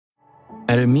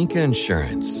At Amica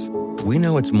Insurance, we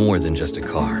know it's more than just a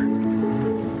car.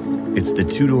 It's the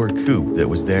two-door coupe that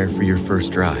was there for your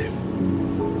first drive,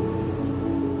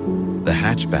 the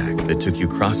hatchback that took you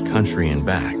cross-country and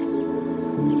back, and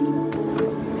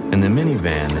the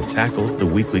minivan that tackles the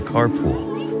weekly carpool.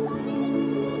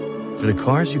 For the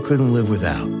cars you couldn't live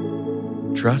without,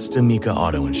 trust Amica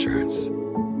Auto Insurance.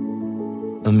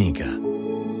 Amica.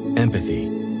 Empathy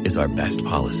is our best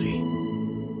policy.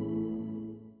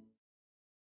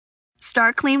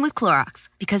 Start clean with Clorox,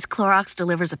 because Clorox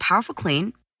delivers a powerful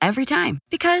clean every time.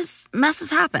 Because messes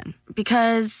happen.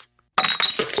 Because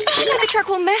the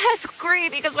charcoal mask.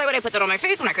 Great, because why would I put that on my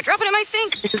face when I could drop it in my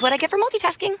sink? This is what I get for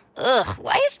multitasking. Ugh,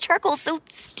 why is charcoal so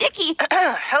sticky?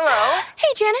 Hello? Hey,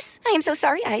 Janice. I am so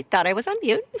sorry. I thought I was on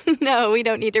mute. No, we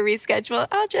don't need to reschedule.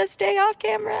 I'll just stay off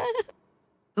camera.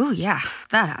 Ooh, yeah,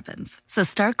 that happens. So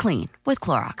start clean with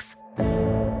Clorox.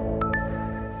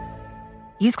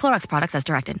 Use Clorox products as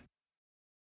directed.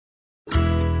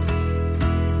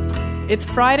 It's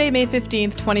Friday, May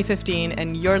 15th, 2015,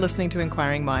 and you're listening to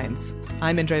Inquiring Minds.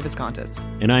 I'm Indre Viscontis.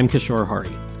 And I'm Kishore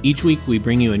Hari. Each week, we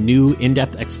bring you a new,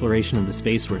 in-depth exploration of the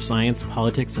space where science,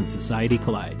 politics, and society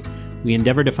collide. We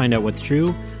endeavor to find out what's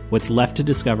true, what's left to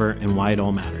discover, and why it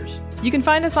all matters. You can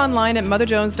find us online at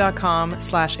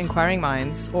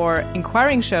motherjones.com/inquiringminds or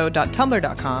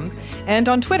inquiringshow.tumblr.com and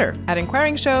on Twitter at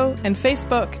Inquiring Show and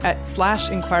Facebook at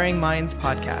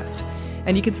 /inquiringmindspodcast.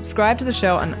 And you can subscribe to the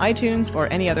show on iTunes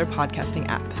or any other podcasting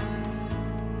app.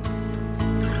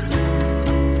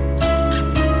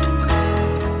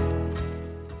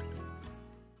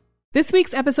 This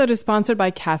week's episode is sponsored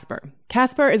by Casper.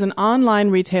 Casper is an online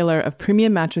retailer of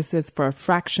premium mattresses for a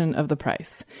fraction of the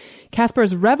price. Casper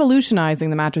is revolutionizing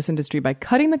the mattress industry by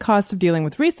cutting the cost of dealing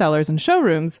with resellers and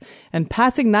showrooms and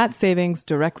passing that savings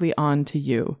directly on to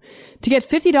you. To get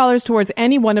 $50 towards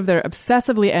any one of their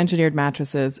obsessively engineered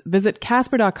mattresses, visit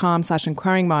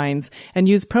casper.com/inquiringminds and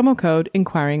use promo code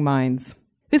inquiringminds.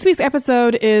 This week's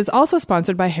episode is also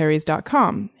sponsored by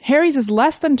Harry's.com. Harry's is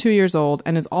less than 2 years old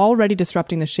and is already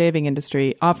disrupting the shaving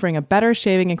industry, offering a better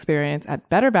shaving experience at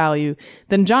better value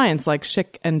than giants like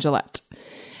Schick and Gillette.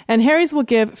 And Harry's will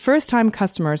give first-time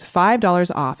customers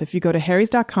 $5 off if you go to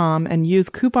Harry's.com and use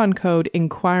coupon code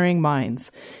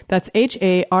InquiringMinds. That's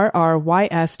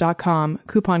HARRYS.com,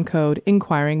 coupon code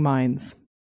InquiringMinds.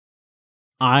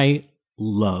 I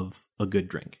love a good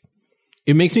drink.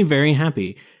 It makes me very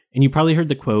happy. And you probably heard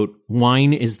the quote,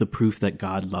 "Wine is the proof that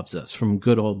God loves us," from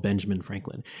good old Benjamin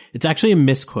Franklin. It's actually a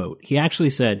misquote. He actually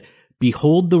said,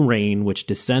 "Behold the rain which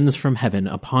descends from heaven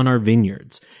upon our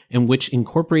vineyards, and which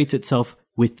incorporates itself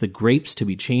with the grapes to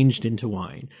be changed into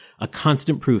wine, a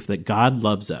constant proof that God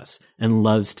loves us and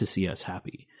loves to see us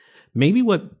happy." Maybe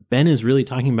what Ben is really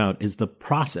talking about is the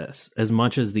process as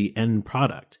much as the end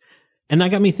product. And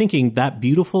that got me thinking, that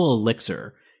beautiful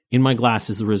elixir in my glass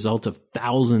is the result of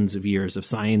thousands of years of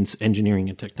science, engineering,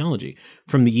 and technology.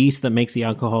 From the yeast that makes the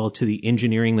alcohol, to the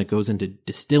engineering that goes into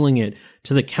distilling it,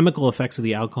 to the chemical effects of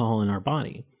the alcohol in our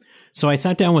body. So I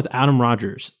sat down with Adam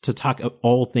Rogers to talk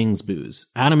all things booze.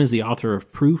 Adam is the author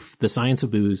of Proof, The Science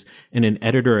of Booze, and an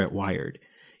editor at Wired.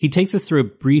 He takes us through a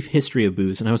brief history of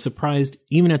booze, and I was surprised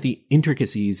even at the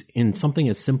intricacies in something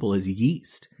as simple as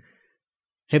yeast.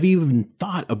 Have you even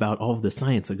thought about all of the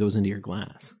science that goes into your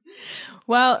glass?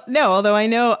 Well, no, although I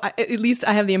know, at least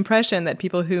I have the impression that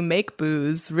people who make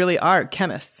booze really are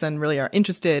chemists and really are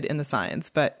interested in the science.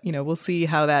 But, we'll see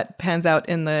how that pans out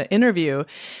in the interview.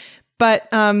 But,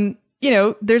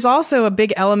 there's also a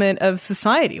big element of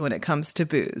society when it comes to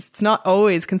booze. It's not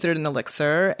always considered an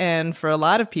elixir. And for a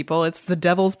lot of people, it's the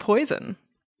devil's poison.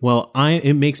 Well,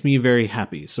 it makes me very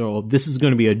happy. So this is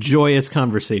going to be a joyous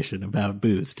conversation about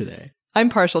booze today. I'm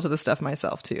partial to the stuff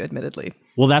myself, too, admittedly.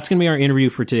 Well, that's going to be our interview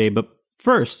for today. But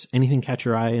first, anything catch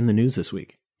your eye in the news this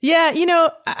week? Yeah,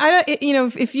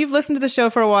 if you've listened to the show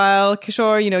for a while,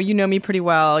 Kishore, you know me pretty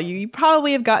well. You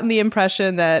probably have gotten the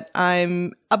impression that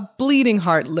I'm a bleeding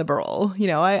heart liberal.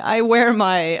 I wear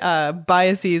my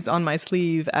biases on my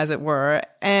sleeve, as it were.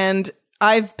 And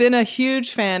I've been a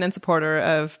huge fan and supporter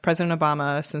of President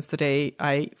Obama since the day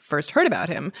I first heard about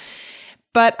him.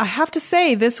 But I have to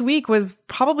say, this week was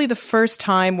probably the first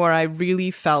time where I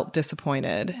really felt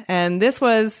disappointed. And this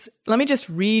was, let me just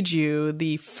read you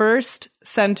the first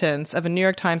sentence of a New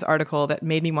York Times article that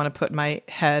made me want to put my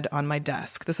head on my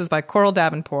desk. This is by Coral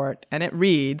Davenport, and it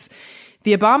reads,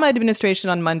 "The Obama administration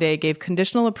on Monday gave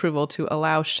conditional approval to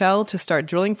allow Shell to start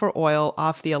drilling for oil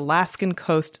off the Alaskan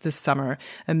coast this summer,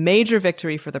 a major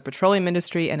victory for the petroleum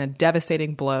industry and a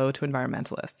devastating blow to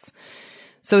environmentalists."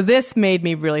 So this made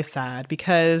me really sad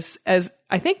because, as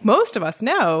I think most of us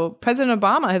know, President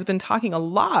Obama has been talking a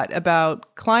lot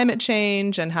about climate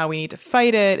change and how we need to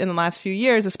fight it in the last few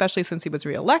years, especially since he was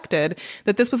reelected,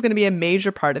 that this was going to be a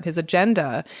major part of his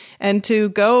agenda. And to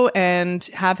go and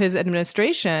have his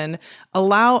administration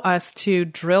allow us to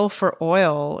drill for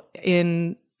oil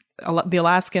in the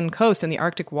Alaskan coast and the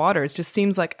Arctic waters just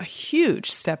seems like a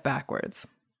huge step backwards.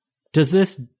 Does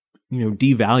this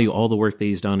devalue all the work that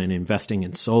he's done in investing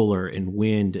in solar and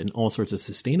wind and all sorts of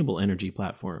sustainable energy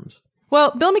platforms?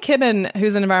 Well, Bill McKibben,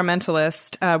 who's an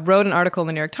environmentalist, wrote an article in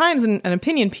the New York Times, an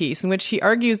opinion piece, in which he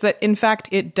argues that, in fact,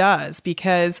 it does,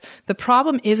 because the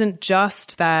problem isn't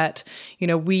just that,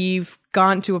 we've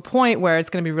gone to a point where it's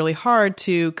going to be really hard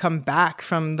to come back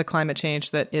from the climate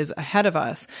change that is ahead of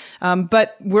us.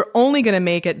 But we're only going to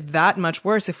make it that much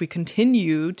worse if we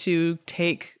continue to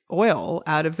take oil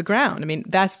out of the ground. I mean,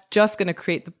 that's just going to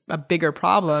create a bigger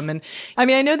problem. And I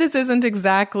mean, I know this isn't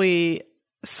exactly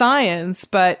science,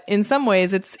 but in some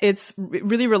ways it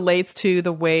really relates to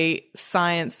the way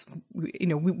science,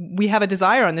 we have a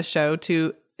desire on this show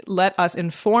to let us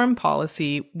inform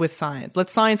policy with science. Let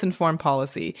science inform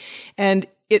policy. And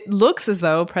it looks as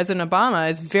though President Obama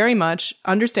is very much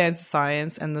understands the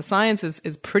science, and the science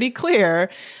is pretty clear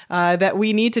that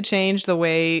we need to change the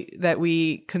way that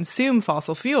we consume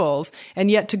fossil fuels.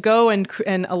 And yet to go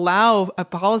and allow a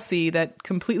policy that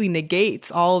completely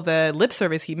negates all the lip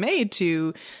service he made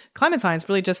to climate science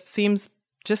really just seems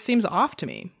off to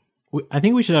me. I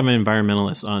think we should have an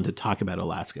environmentalist on to talk about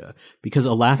Alaska, because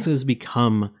Alaska has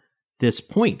become this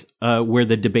point where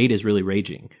the debate is really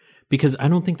raging. Because I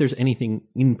don't think there's anything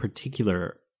in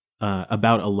particular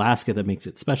about Alaska that makes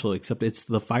it special, except it's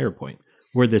the fire point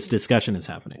where this discussion is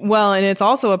happening. Well, and it's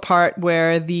also a part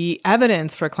where the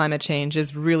evidence for climate change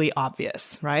is really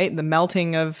obvious, right? The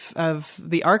melting of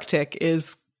the Arctic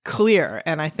is clear.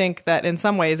 And I think that in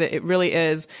some ways it really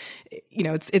is,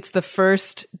 it's the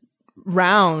first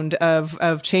round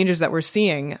of changes that we're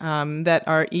seeing that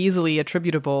are easily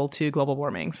attributable to global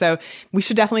warming. So we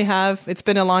should definitely it's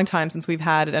been a long time since we've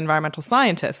had an environmental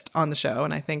scientist on the show.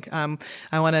 And I think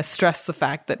I want to stress the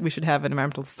fact that we should have an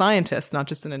environmental scientist, not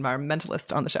just an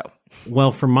environmentalist on the show.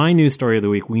 Well, for my news story of the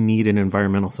week, we need an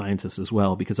environmental scientist as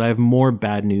well, because I have more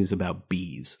bad news about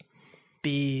bees.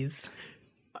 Bees.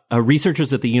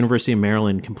 Researchers at the University of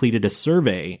Maryland completed a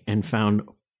survey and found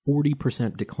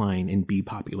 40% decline in bee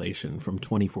population from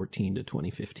 2014 to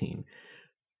 2015.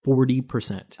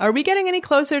 40%. Are we getting any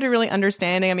closer to really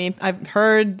understanding? I mean, I've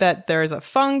heard that there's a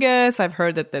fungus. I've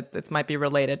heard that it might be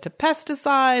related to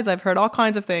pesticides. I've heard all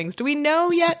kinds of things. Do we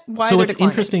know yet why so they're what's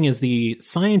declining? Interesting is the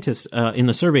scientists in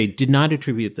the survey did not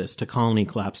attribute this to colony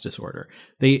collapse disorder.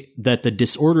 That the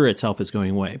disorder itself is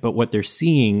going away, but what they're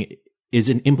seeing is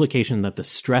an implication that the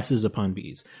stresses upon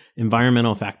bees,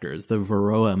 environmental factors, the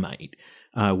varroa mite,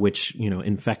 which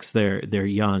infects their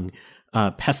young,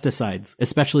 pesticides,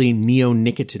 especially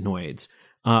neonicotinoids,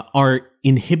 are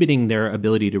inhibiting their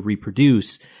ability to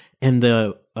reproduce. And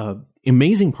the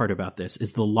amazing part about this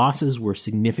is the losses were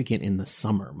significant in the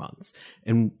summer months.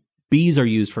 And bees are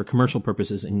used for commercial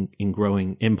purposes in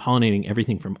growing and pollinating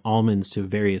everything from almonds to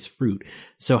various fruit.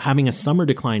 So having a summer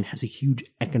decline has a huge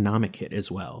economic hit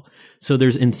as well. So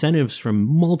there's incentives from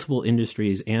multiple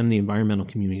industries and the environmental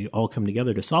community to all come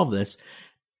together to solve this.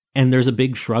 And there's a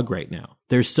big shrug right now.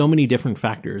 There's so many different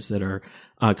factors that are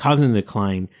causing the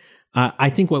decline. I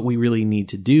think what we really need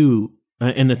to do,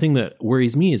 and the thing that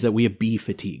worries me, is that we have bee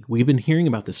fatigue. We've been hearing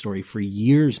about this story for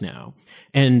years now.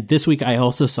 And this week I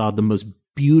also saw the most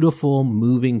beautiful,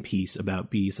 moving piece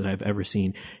about bees that I've ever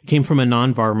seen. It came from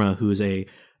Anand Varma, who is a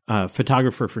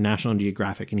photographer for National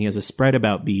Geographic, and he has a spread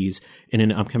about bees in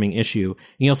an upcoming issue.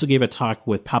 He also gave a talk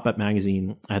with Pop-Up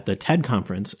Magazine at the TED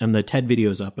conference, and the TED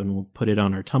video is up, and we'll put it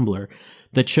on our Tumblr,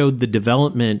 that showed the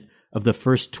development of the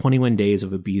first 21 days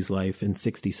of a bee's life in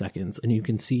 60 seconds. And you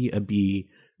can see a bee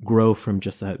grow from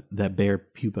just that bare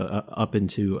pupa up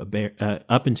into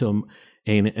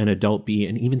an adult bee,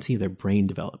 and even see their brain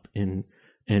develop in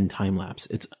time lapse.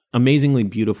 It's amazingly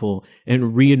beautiful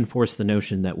and reinforce the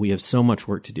notion that we have so much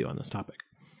work to do on this topic.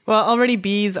 Well, already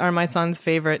bees are my son's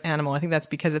favorite animal. I think that's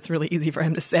because it's really easy for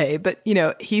him to say. But,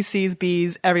 he sees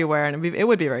bees everywhere, and it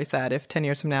would be very sad if 10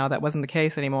 years from now that wasn't the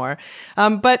case anymore.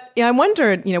 But I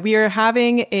wondered, we are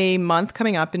having a month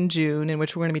coming up in June in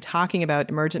which we're going to be talking about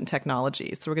emergent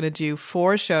technologies. So we're going to do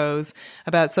 4 shows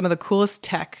about some of the coolest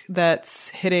tech that's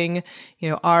hitting,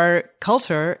 our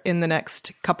culture in the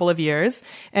next couple of years.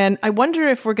 And I wonder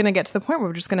if we're going to get to the point where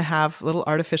we're just going to have little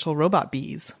artificial robot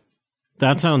bees.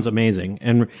 That sounds amazing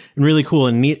and really cool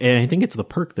and neat. And I think it's the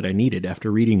perk that I needed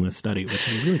after reading this study, which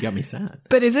really got me sad.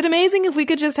 But is it amazing if we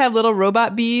could just have little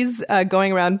robot bees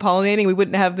going around pollinating? We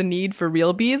wouldn't have the need for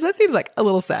real bees. That seems like a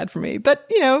little sad for me, but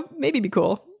maybe it'd be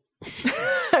cool.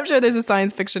 I'm sure there's a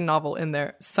science fiction novel in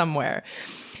there somewhere.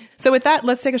 So with that,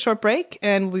 let's take a short break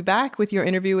and we'll be back with your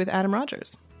interview with Adam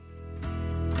Rogers.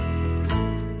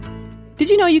 Did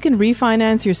you know you can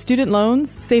refinance your student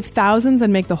loans, save thousands,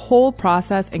 and make the whole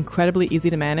process incredibly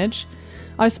easy to manage?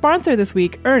 Our sponsor this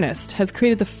week, Earnest, has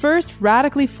created the first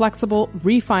radically flexible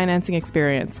refinancing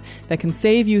experience that can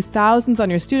save you thousands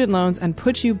on your student loans and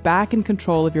put you back in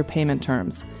control of your payment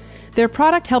terms. Their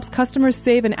product helps customers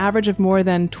save an average of more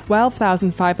than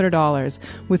 $12,500,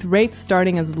 with rates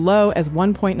starting as low as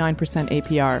 1.9%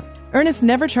 APR. Earnest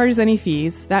never charges any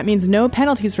fees. That means no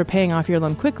penalties for paying off your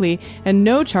loan quickly and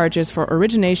no charges for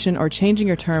origination or changing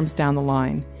your terms down the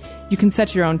line. You can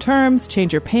set your own terms,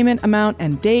 change your payment amount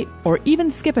and date, or even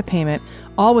skip a payment,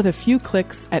 all with a few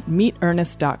clicks at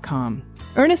meetearnest.com.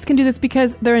 Earnest can do this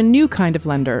because they're a new kind of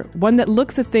lender, one that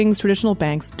looks at things traditional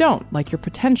banks don't, like your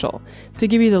potential, to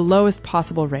give you the lowest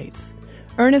possible rates.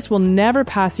 Earnest will never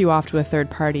pass you off to a third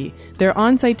party. Their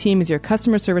on-site team is your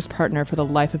customer service partner for the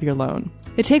life of your loan.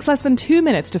 It takes less than 2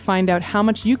 minutes to find out how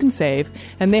much you can save,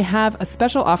 and they have a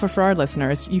special offer for our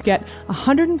listeners. You get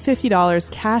 $150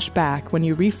 cash back when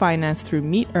you refinance through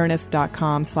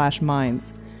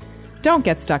meetearnest.com/minds. Don't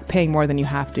get stuck paying more than you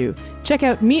have to. Check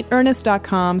out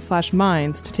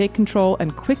meetearnest.com/minds to take control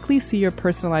and quickly see your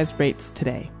personalized rates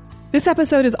today. This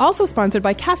episode is also sponsored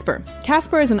by Casper.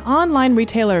 Casper is an online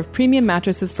retailer of premium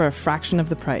mattresses for a fraction of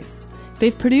the price.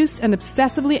 They've produced an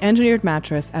obsessively engineered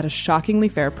mattress at a shockingly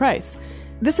fair price.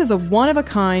 This is a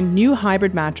one-of-a-kind new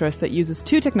hybrid mattress that uses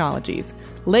two technologies,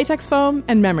 latex foam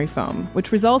and memory foam,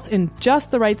 which results in just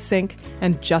the right sink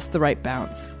and just the right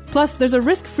bounce. Plus, there's a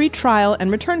risk-free trial and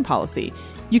return policy.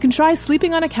 You can try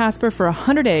sleeping on a Casper for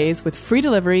 100 days with free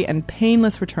delivery and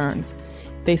painless returns.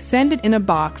 They send it in a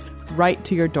box right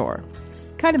to your door.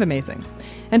 It's kind of amazing.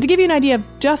 And to give you an idea of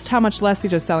just how much less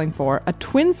these are selling for, a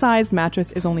twin-sized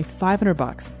mattress is only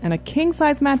 $500 and a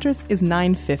king-size mattress is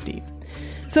 $950.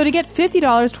 So to get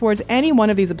 $50 towards any one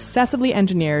of these obsessively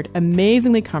engineered,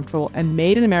 amazingly comfortable, and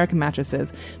made-in-America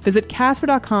mattresses, visit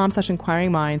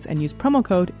Casper.com/inquiringminds and use promo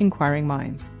code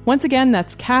InquiringMinds. Once again,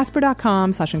 that's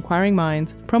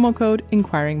Casper.com/inquiringminds, promo code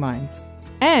InquiringMinds.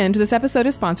 And this episode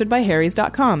is sponsored by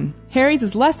Harry's.com. Harry's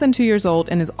is less than 2 years old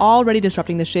and is already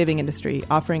disrupting the shaving industry,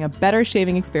 offering a better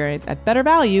shaving experience at better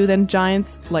value than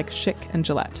giants like Schick and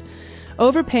Gillette.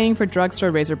 Overpaying for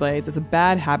drugstore razor blades is a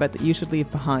bad habit that you should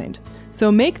leave behind. So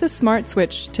make the smart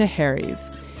switch to Harry's.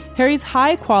 Harry's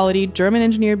high-quality,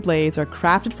 German-engineered blades are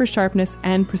crafted for sharpness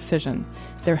and precision.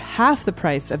 They're half the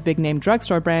price of big-name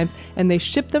drugstore brands, and they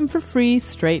ship them for free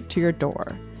straight to your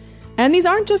door. And these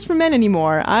aren't just for men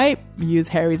anymore. I use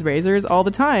Harry's razors all the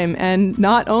time, and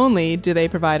not only do they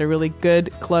provide a really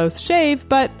good, close shave,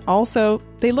 but also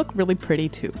they look really pretty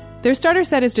too. Their starter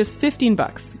set is just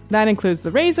 $15. That includes the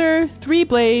razor, 3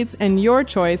 blades, and your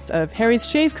choice of Harry's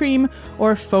shave cream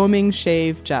or foaming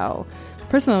shave gel.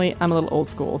 Personally, I'm a little old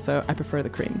school, so I prefer the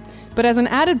cream. But as an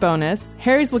added bonus,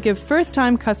 Harry's will give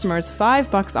first-time customers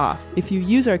 $5 off if you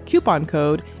use our coupon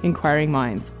code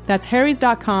InquiringMinds. That's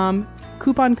Harry's.com,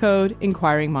 coupon code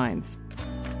InquiringMinds.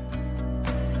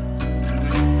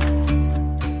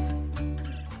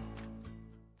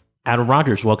 Adam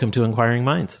Rogers, welcome to Inquiring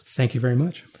Minds. Thank you very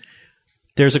much.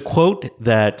 There's a quote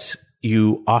that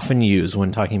you often use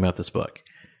when talking about this book.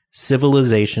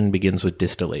 Civilization begins with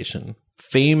distillation.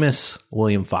 Famous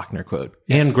William Faulkner quote.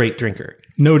 Yes. And great drinker.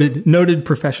 Noted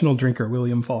professional drinker,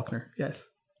 William Faulkner. Yes.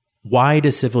 Why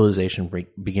does civilization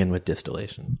begin with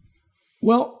distillation?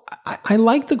 Well, I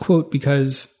like the quote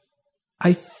because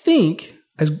I think,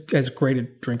 as great a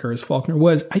drinker as Faulkner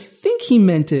was, I think he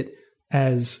meant it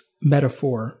as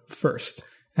metaphor first.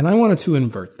 And I wanted to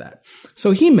invert that.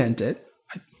 So he meant it,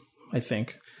 I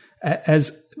think,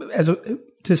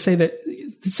 to say that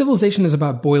civilization is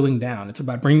about boiling down. It's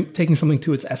about taking something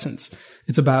to its essence.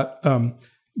 It's about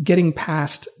getting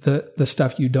past the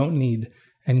stuff you don't need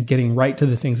and getting right to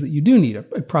the things that you do need, a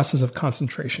process of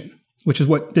concentration, which is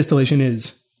what distillation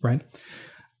is, right?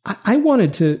 I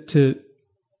wanted to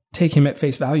take him at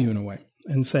face value in a way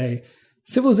and say,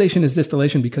 civilization is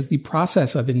distillation because the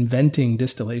process of inventing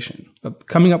distillation, of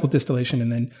coming up with distillation and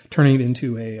then turning it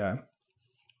into a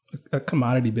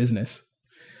commodity business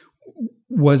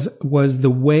was the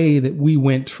way that we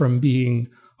went from being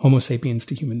Homo sapiens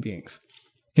to human beings.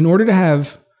 In order to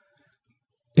have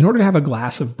a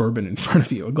glass of bourbon in front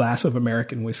of you, a glass of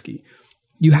American whiskey,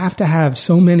 you have to have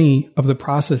so many of the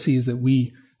processes that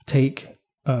we take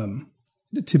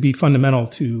to be fundamental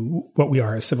to what we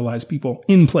are as civilized people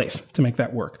in place to make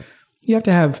that work. You have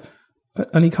to have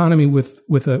an economy with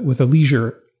a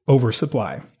leisure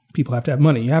oversupply. People have to have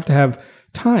money. You have to have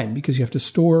time because you have to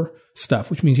store stuff,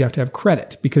 which means you have to have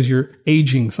credit because you're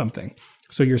aging something.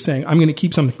 So you're saying, I'm going to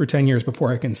keep something for 10 years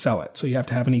before I can sell it. So you have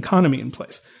to have an economy in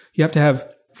place. You have to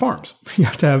have farms. You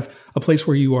have to have a place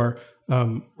where you are,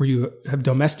 where you have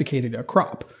domesticated a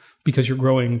crop because you're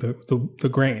growing the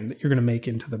grain that you're going to make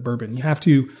into the bourbon. You have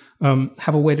to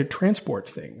have a way to transport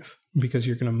things because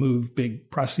you're going to move big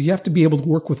processes. You have to be able to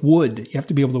work with wood. You have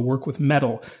to be able to work with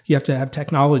metal. You have to have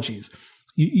technologies.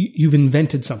 You've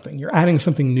invented something. You're adding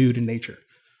something new to nature.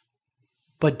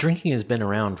 But drinking has been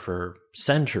around for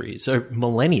centuries or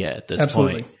millennia at this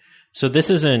Absolutely. point. So this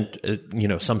isn't,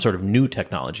 some sort of new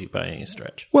technology by any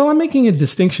stretch. Well, I'm making a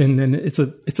distinction, and it's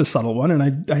a subtle one, and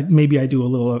I maybe I do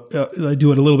I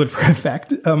do it a little bit for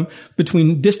effect,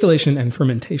 between distillation and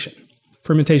fermentation.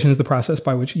 Fermentation is the process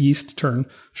by which yeast turn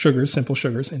sugars, simple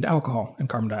sugars, into alcohol and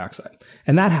carbon dioxide,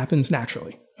 and that happens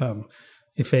naturally.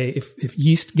 If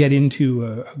yeast get into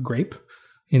a grape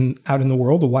out in the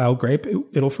world, a wild grape,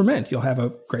 it'll ferment. You'll have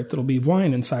a grape that'll be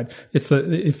wine inside. If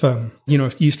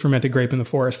yeast ferment a grape in the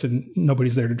forest and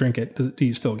nobody's there to drink it, do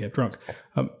you still get drunk?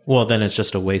 Well, then it's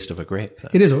just a waste of a grape.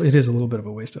 Then. It is a little bit of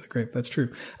a waste of the grape. That's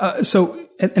true.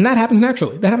 And that happens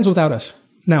naturally. That happens without us.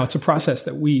 Now, it's a process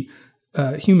that we,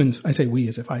 humans, I say we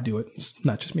as if I do it, it's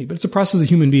not just me, but it's a process that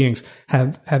human beings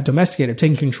have domesticated,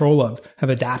 taken control of, have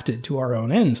adapted to our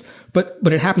own ends. But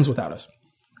it happens without us.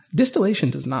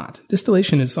 Distillation does not.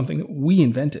 Distillation is something that we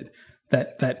invented.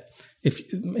 That if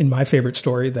in my favorite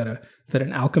story that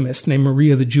an alchemist named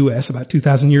Maria the Jewess about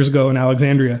 2,000 years ago in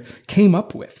Alexandria came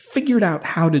up with, figured out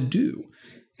how to do,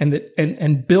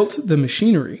 and built the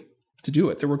machinery to do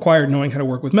it. That required knowing how to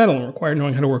work with metal, and required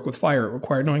knowing how to work with fire, it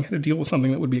required knowing how to deal with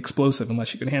something that would be explosive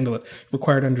unless you could handle it. It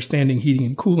required understanding heating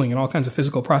and cooling and all kinds of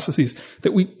physical processes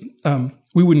that we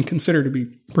wouldn't consider to be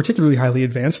particularly highly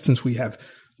advanced, since we have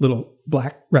little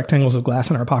black rectangles of glass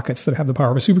in our pockets that have the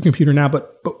power of a supercomputer now,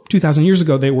 but 2,000 years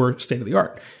ago, they were state of the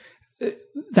art.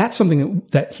 That's something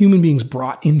that human beings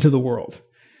brought into the world.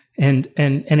 And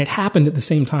it happened at the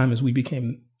same time as we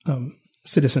became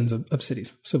citizens of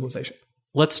cities, civilization.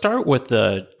 Let's start with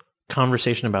the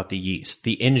conversation about the yeast,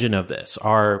 the engine of this,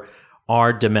 our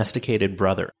domesticated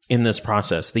brother in this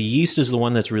process. The yeast is the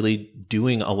one that's really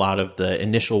doing a lot of the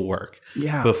initial work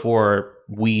before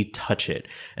we touch it.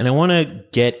 And I want to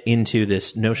get into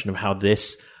this notion of how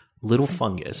this little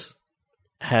fungus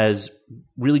has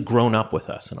really grown up with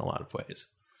us in a lot of ways.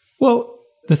 Well,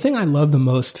 the thing I love the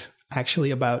most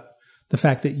actually about the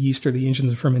fact that yeast are the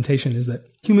engines of fermentation is that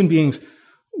human beings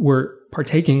were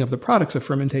partaking of the products of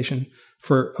fermentation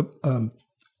for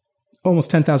almost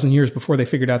 10,000 years before they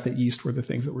figured out that yeast were the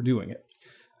things that were doing it.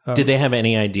 Did they have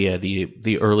any idea,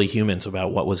 the early humans,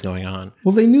 about what was going on?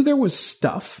 Well, they knew there was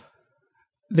stuff.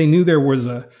 They knew there was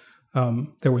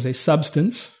a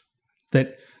substance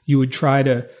that you would try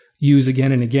to use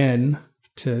again and again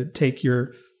to take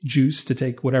your juice, to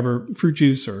take whatever fruit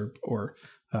juice or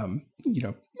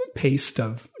paste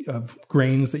of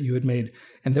grains that you had made,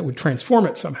 and that would transform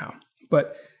it somehow.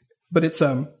 But it's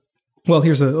well,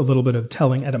 here's a little bit of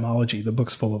telling etymology. The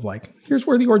book's full of here's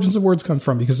where the origins of words come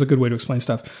from, because it's a good way to explain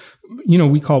stuff.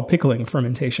 We call pickling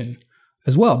fermentation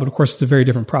as well, but of course it's a very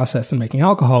different process than making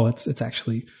alcohol. It's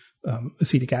actually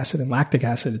acetic acid and lactic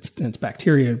acid. It's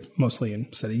bacteria mostly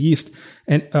instead of yeast.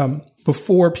 And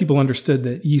before people understood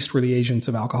that yeast were the agents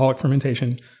of alcoholic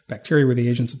fermentation, bacteria were the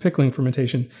agents of pickling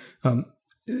fermentation,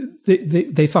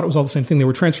 they thought it was all the same thing. They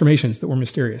were transformations that were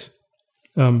mysterious.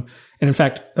 And in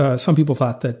fact, some people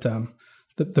thought that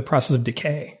the process of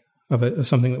decay of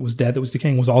something that was dead, that was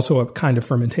decaying, was also a kind of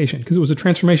fermentation, because it was a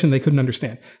transformation they couldn't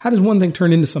understand. How does one thing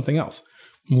turn into something else?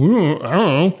 I don't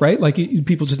know, right?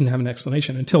 People just didn't have an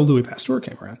explanation until Louis Pasteur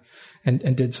came around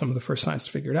and did some of the first science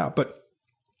to figure it out. But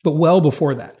well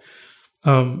before that,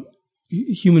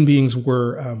 human beings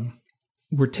were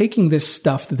taking this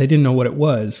stuff that they didn't know what it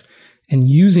was and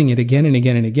using it again and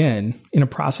again and again in a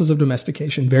process of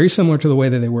domestication, very similar to the way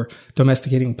that they were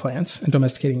domesticating plants and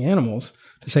domesticating animals,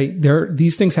 to say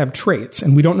these things have traits,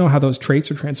 and we don't know how those traits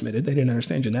are transmitted. They didn't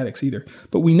understand genetics either.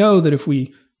 But we know that if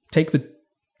we take the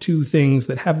two things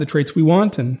that have the traits we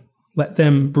want and let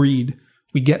them breed,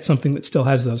 we get something that still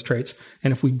has those traits.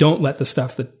 And if we don't let the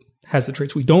stuff that has the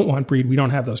traits we don't want breed, we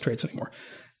don't have those traits anymore.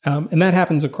 And that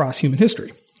happens across human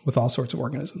history with all sorts of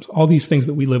organisms. All these things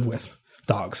that we live with,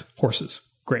 dogs, horses,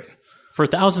 grain. For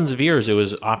thousands of years, it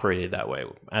was operated that way,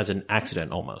 as an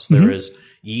accident almost. There is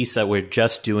yeast that were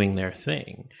just doing their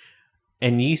thing.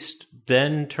 And yeast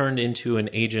then turned into an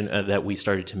agent that we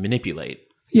started to manipulate.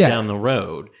 down the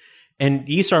road. And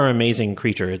yeast are an amazing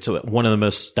creature. It's one of the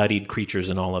most studied creatures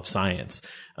in all of science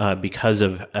because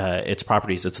of its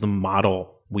properties. It's the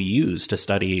model we use to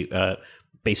study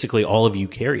basically all of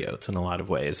eukaryotes in a lot of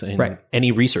ways in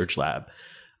any research lab.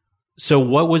 So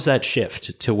what was that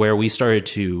shift to where we started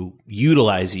to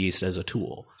utilize yeast as a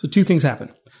tool? So two things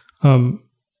happen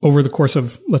over the course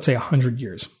of, let's say, 100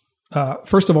 years.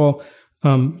 First of all,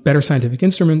 better scientific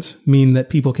instruments mean that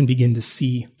people can begin to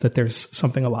see that there's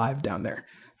something alive down there.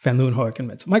 Van Leeuwenhoek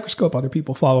invents a microscope. Other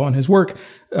people follow on his work.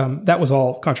 That was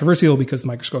all controversial because the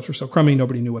microscopes were so crummy.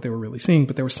 Nobody knew what they were really seeing,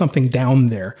 but there was something down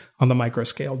there on the micro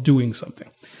scale doing something.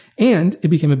 And it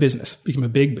became a business, became a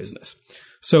big business.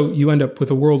 So you end up with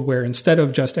a world where instead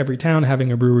of just every town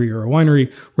having a brewery or a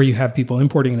winery, where you have people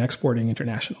importing and exporting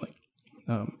internationally.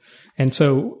 And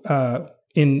so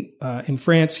in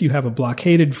France, you have a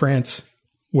blockaded France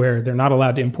where they're not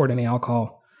allowed to import any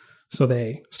alcohol. So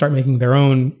they start making their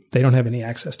own. They don't have any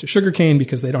access to sugarcane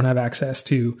because they don't have access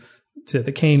to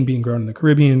the cane being grown in the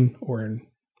Caribbean or in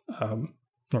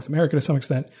North America to some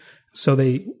extent. So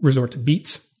they resort to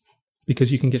beets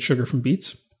because you can get sugar from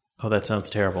beets. Oh, that sounds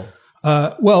terrible.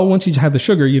 Well, once you have the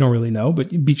sugar, you don't really know,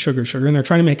 but beet sugar is sugar. And they're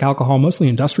trying to make alcohol, mostly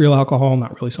industrial alcohol,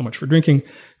 not really so much for drinking,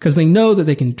 because they know that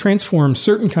they can transform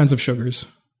certain kinds of sugars.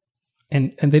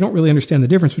 And they don't really understand the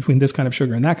difference between this kind of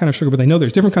sugar and that kind of sugar, but they know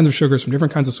there's different kinds of sugars from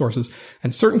different kinds of sources,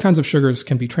 and certain kinds of sugars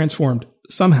can be transformed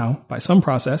somehow by some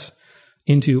process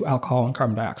into alcohol and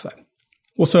carbon dioxide.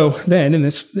 Well, so then, and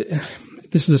this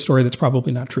is a story that's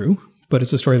probably not true, but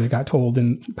it's a story that got told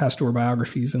in Pasteur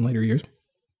biographies in later years.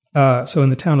 So in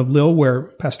the town of Lille, where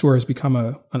Pasteur has become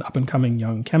an up-and-coming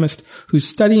young chemist who's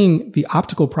studying the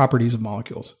optical properties of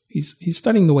molecules. He's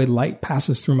studying the way light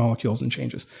passes through molecules and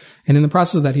changes. And in the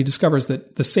process of that, he discovers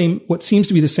that what seems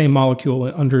to be the same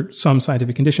molecule under some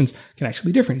scientific conditions can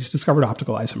actually be different. He's discovered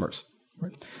optical isomers.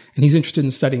 Right? And he's interested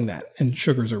in studying that. And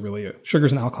sugars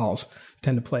and alcohols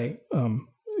tend to play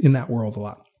in that world a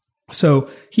lot. So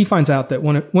he finds out that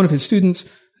one of his students,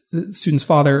 the student's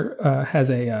father, has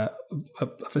a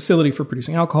facility for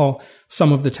producing alcohol.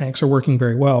 Some of the tanks are working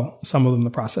very well. Some of them, the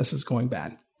process is going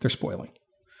bad. They're spoiling.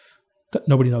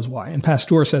 Nobody knows why. And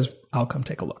Pasteur says, I'll come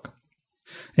take a look.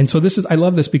 And so I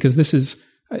love this because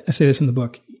I say this in the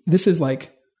book. This is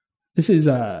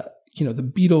the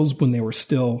Beatles when they were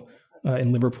still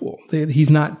in Liverpool. He's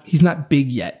not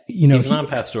big yet. He's not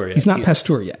Pasteur yet. He's not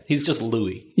Pasteur yet. He's just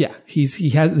Louis. Yeah. He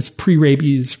has this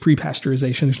pre-rabies,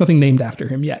 pre-pasteurization. There's nothing named after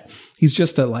him yet. He's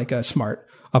just a smart,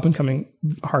 up-and-coming,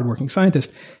 hardworking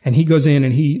scientist. And he goes in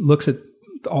and he looks at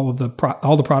all the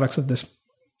products of this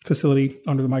facility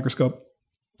under the microscope,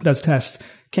 does tests,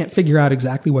 can't figure out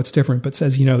exactly what's different, but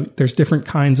says, there's different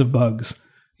kinds of bugs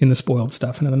in the spoiled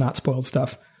stuff and in the not spoiled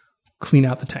stuff. Clean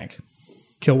out the tank,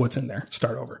 kill what's in there,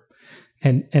 start over.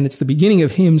 And it's the beginning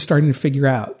of him starting to figure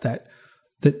out that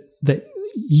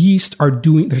yeast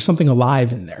there's something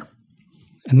alive in there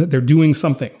and that they're doing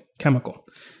something chemical.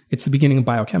 It's the beginning of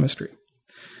biochemistry.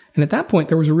 And at that point,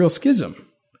 there was a real schism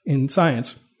in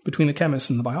science between the chemists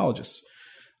and the biologists.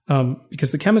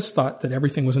 Because the chemists thought that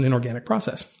everything was an inorganic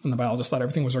process and the biologists thought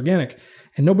everything was organic.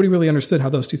 And nobody really understood how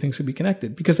those two things could be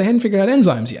connected because they hadn't figured out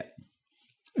enzymes yet.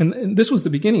 And this was the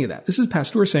beginning of that. This is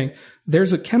Pasteur saying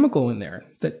there's a chemical in there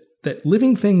that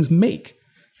living things make,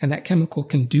 and that chemical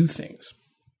can do things.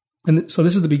 And so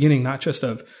this is the beginning, not just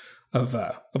of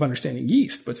understanding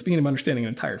yeast, but it's the beginning of understanding an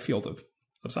entire field of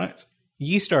science.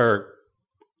 Yeast are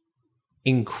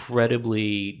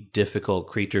incredibly difficult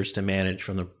creatures to manage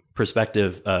from the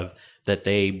perspective of that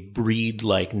they breed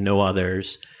like no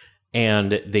others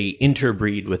and they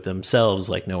interbreed with themselves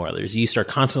like no others. Yeast are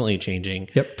constantly changing.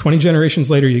 Yep. 20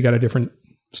 generations later, you got a different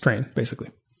strain,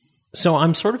 basically. So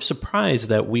I'm sort of surprised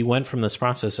that we went from this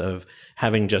process of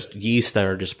having just yeast that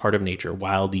are just part of nature,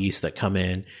 wild yeast that come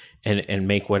in and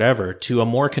make whatever, to a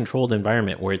more controlled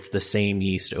environment where it's the same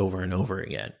yeast over and over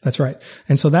again. That's right.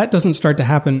 And so that doesn't start to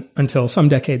happen until some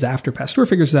decades after Pasteur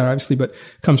figures that out, obviously, but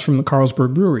comes from the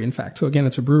Carlsberg Brewery, in fact. So again,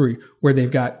 it's a brewery where they've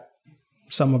got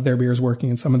some of their beers working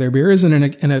and some of their beer isn't,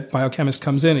 and a biochemist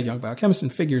comes in, a young biochemist,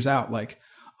 and figures out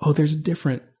there's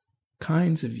different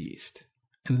kinds of yeast.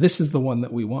 And this is the one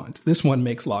that we want. This one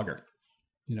makes lager.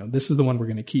 This is the one we're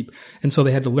going to keep. And so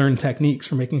they had to learn techniques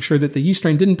for making sure that the yeast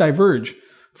strain didn't diverge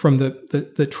from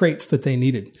the traits that they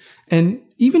needed. And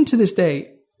even to this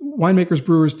day, winemakers,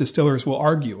 brewers, distillers will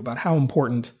argue about how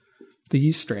important the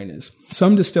yeast strain is.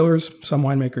 Some distillers, some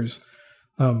winemakers,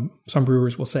 some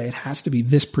brewers will say it has to be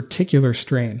this particular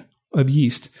strain of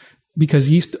yeast because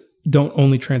yeast don't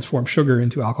only transform sugar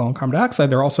into alcohol and carbon dioxide.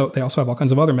 They also have all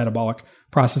kinds of other metabolic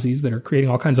processes that are creating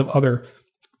all kinds of other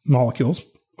molecules,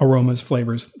 aromas,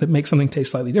 flavors that make something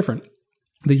taste slightly different.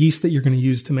 The yeast that you're going to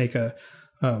use to make a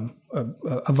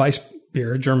Weiss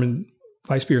beer, a German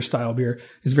Weiss beer style beer,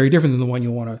 is very different than the one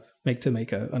you'll want to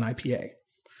make an IPA.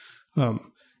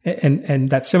 And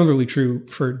that's similarly true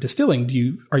for distilling.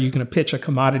 Are you going to pitch a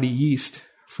commodity yeast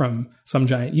from some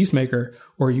giant yeast maker,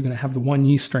 or are you going to have the one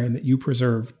yeast strain that you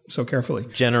preserve so carefully?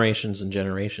 Generations and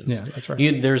generations. Yeah, that's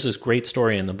right. There's this great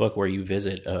story in the book where you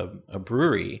visit a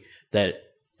brewery that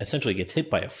essentially gets hit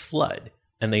by a flood,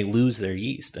 and they lose their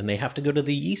yeast, and they have to go to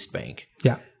the yeast bank.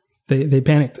 Yeah, they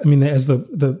panicked. I mean, as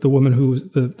the woman who was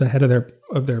the head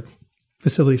of their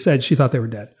facility said, she thought they were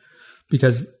dead,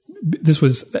 because this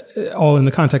was all in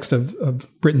the context of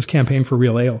Britain's campaign for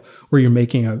real ale, where you're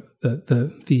making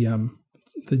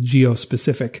the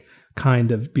geo-specific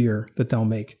kind of beer that they'll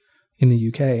make in the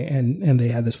UK, and they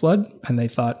had this flood, and they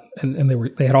thought, and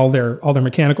they had all their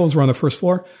mechanicals were on the first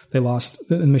floor. They lost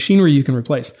the machinery you can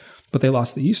replace, but they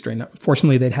lost the yeast strain.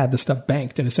 Fortunately, they'd had the stuff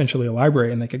banked in essentially a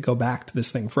library, and they could go back to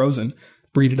this thing frozen,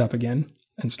 breed it up again,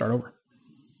 and start over.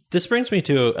 This brings me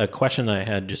to a question that I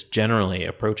had just generally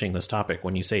approaching this topic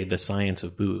when you say the science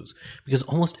of booze, because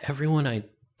almost everyone I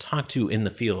talk to in the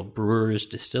field, brewers,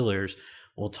 distillers,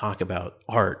 will talk about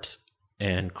art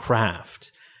and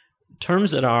craft,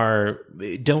 terms that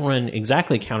don't run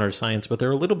exactly counter to science, but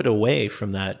they're a little bit away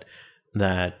from that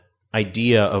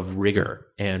idea of rigor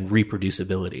and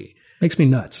reproducibility. Makes me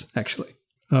nuts, actually,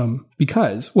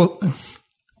 because, well,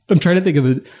 I'm trying to think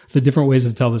of the different ways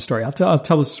to tell this story. I'll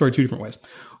tell this story two different ways.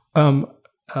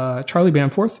 Charlie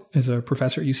Bamforth is a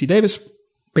professor at UC Davis,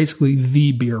 basically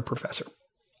the beer professor,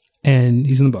 and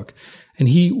he's in the book. And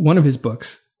one of his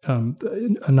books,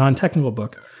 a non-technical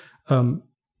book,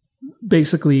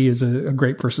 basically is a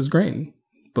grape versus grain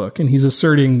book, and he's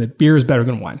asserting that beer is better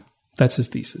than wine. That's his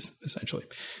thesis, essentially.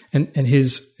 And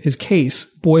his case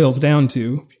boils down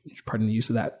to, pardon the use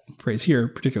of that phrase here,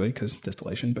 particularly because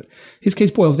distillation, but his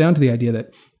case boils down to the idea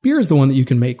that beer is the one that you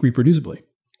can make reproducibly.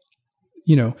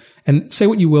 And say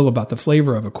what you will about the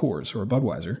flavor of a Coors or a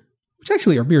Budweiser, which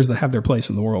actually are beers that have their place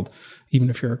in the world, even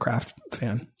if you're a craft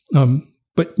fan.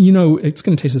 But it's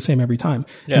going to taste the same every time.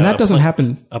 Yeah, and that doesn't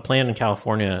happen. A plant in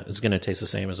California is going to taste the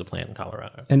same as a plant in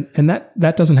Colorado. And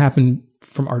that doesn't happen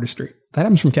from artistry. That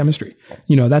happens from chemistry.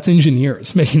 That's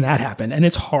engineers making that happen. And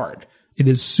it's hard. It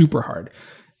is super hard.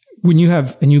 When you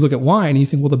look at wine and you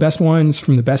think, well, the best wines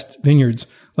from the best vineyards,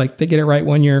 like they get it right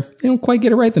one year, they don't quite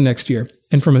get it right the next year.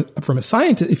 And from a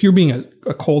scientist, if you're being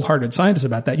a cold-hearted scientist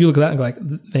about that, you look at that and go like,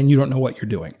 then you don't know what you're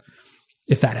doing.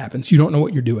 If that happens, you don't know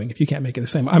what you're doing if you can't make it the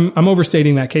same. I'm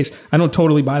overstating that case. I don't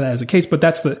totally buy that as a case, but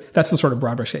that's the sort of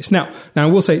broad brush case. Now I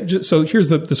will say, so here's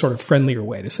the sort of friendlier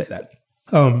way to say that.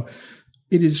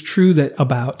 It is true that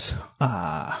about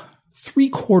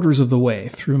 3/4 of the way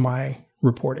through my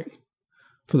reporting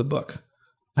for the book,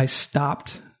 I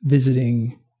stopped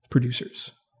visiting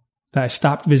producers. I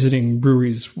stopped visiting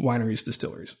breweries, wineries,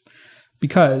 distilleries.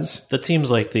 Because that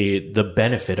seems like the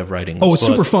benefit of writing this book. It's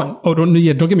super fun. Don't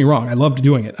get me wrong. I loved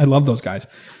doing it. I love those guys.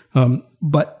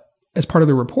 But as part of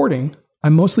the reporting, I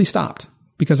mostly stopped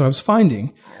because I was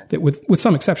finding that with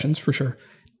some exceptions for sure,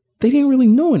 they didn't really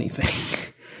know anything,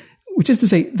 which is to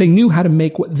say they knew how to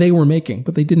make what they were making,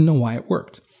 but they didn't know why it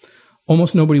worked.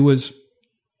 Almost nobody was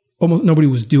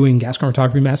doing gas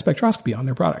chromatography, mass spectroscopy on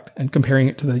their product and comparing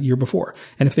it to the year before.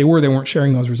 And if they weren't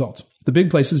sharing those results. The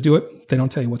big places do it. They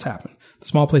don't tell you what's happened. The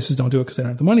small places don't do it because they don't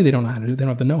have the money. They don't know how to do it. They don't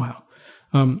have the know-how.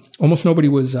 Almost nobody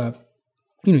was,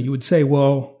 you would say,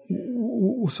 well,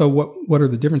 so what are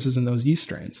the differences in those yeast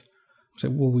strains? I say,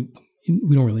 well, we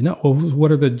don't really know. Well,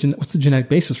 what's the genetic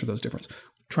basis for those differences?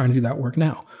 We're trying to do that work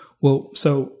now. Well,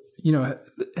 so,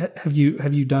 have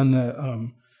you done the,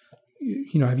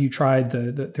 have you tried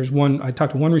there's one, I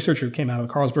talked to one researcher who came out of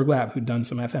the Carlsberg lab who'd done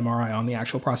some fMRI on the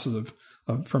actual process of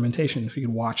fermentation. So you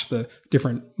could watch the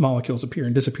different molecules appear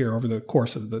and disappear over the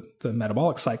course of the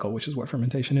metabolic cycle, which is what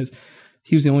fermentation is.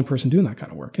 He was the only person doing that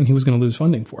kind of work, and he was going to lose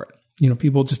funding for it.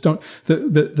 People just don't,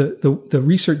 the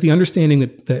research, the understanding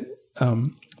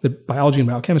that biology and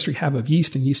biochemistry have of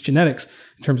yeast and yeast genetics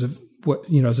in terms of what,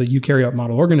 as a eukaryote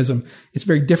model organism, it's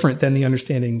very different than the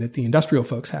understanding that the industrial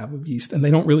folks have of yeast. And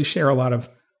they don't really share a lot of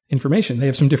information. They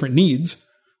have some different needs,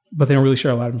 but they don't really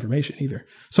share a lot of information either.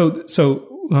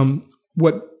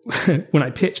 When I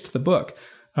pitched the book,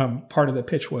 part of the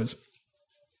pitch was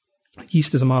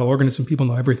yeast is a model organism. People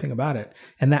know everything about it.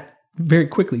 And that very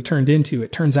quickly turned into,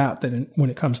 it turns out that when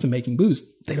it comes to making booze,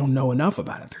 they don't know enough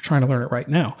about it. They're trying to learn it right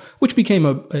now, which became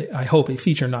I hope a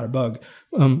feature, not a bug,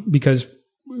 because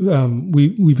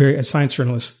we as science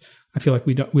journalists, I feel like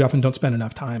we often don't spend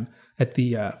enough time at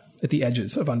the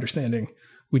edges of understanding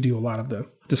we do a lot of the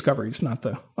discoveries, not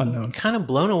the unknown. Kind of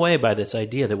blown away by this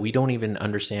idea that we don't even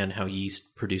understand how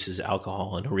yeast produces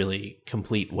alcohol in a really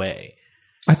complete way.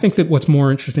 I think that what's more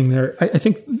interesting there, I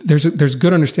think there's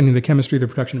good understanding of the chemistry of the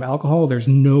production of alcohol. There's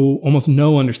almost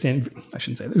no understanding, I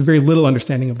shouldn't say, there's very little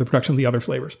understanding of the production of the other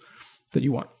flavors that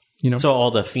you want. So all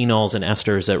the phenols and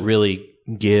esters that really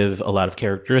give a lot of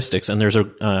characteristics. And there's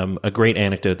a great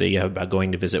anecdote that you have about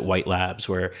going to visit White Labs,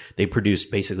 where they produce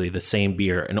basically the same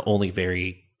beer and only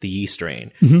vary the yeast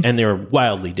strain. Mm-hmm. And they're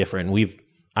wildly different.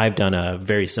 I've done a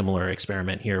very similar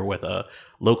experiment here with a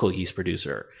local yeast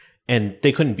producer, and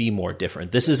they couldn't be more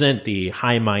different. This isn't the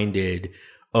high-minded,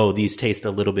 oh, these taste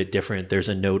a little bit different. There's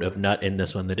a note of nut in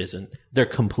this one that isn't. They're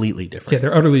completely different. Yeah,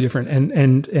 they're utterly different.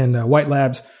 And White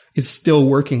Labs is still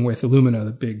working with Illumina,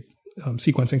 the big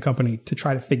sequencing company, to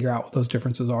try to figure out what those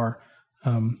differences are.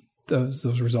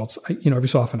 Those results, every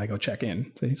so often I go check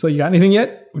in. Say, so you got anything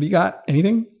yet? What do you got?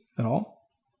 Anything at all?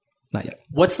 Not yet.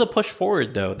 What's the push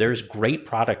forward, though? There's great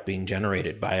product being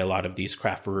generated by a lot of these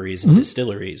craft breweries and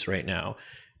distilleries right now.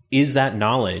 Is that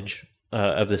knowledge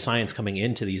of the science coming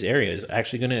into these areas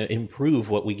actually going to improve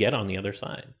what we get on the other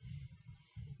side?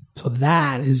 So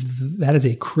that is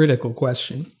a critical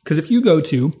question. Because if you go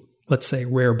to, let's say,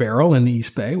 Rare Barrel in the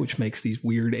East Bay, which makes these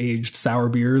weird aged sour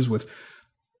beers with,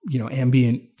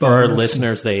 ambient. For our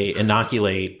listeners, they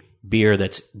inoculate beer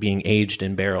that's being aged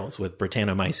in barrels with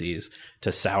Brettanomyces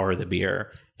to sour the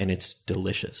beer, and it's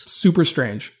delicious. Super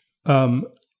strange.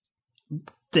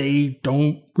 They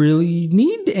don't really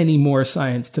need any more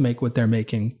science to make what they're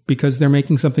making, because they're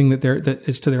making something that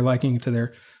is to their liking,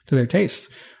 to their tastes.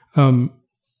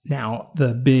 Now,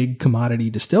 the big commodity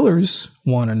distillers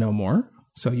want to know more.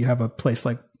 So you have a place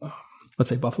like, let's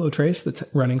say, Buffalo Trace, that's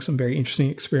running some very interesting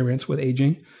experiments with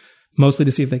aging, mostly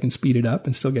to see if they can speed it up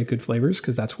and still get good flavors,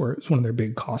 because that's where it's one of their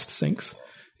big cost sinks,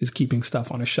 is keeping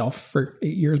stuff on a shelf for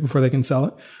 8 years before they can sell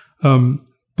it.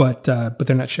 But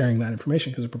they're not sharing that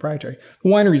information because it's proprietary.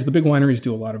 The big wineries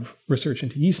do a lot of research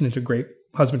into yeast and into grape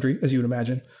husbandry, as you would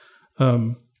imagine.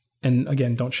 And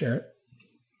again, don't share it,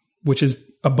 which is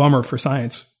a bummer for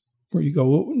science, where you go,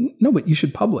 well, no, but you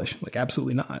should publish. Like,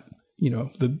 absolutely not.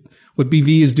 What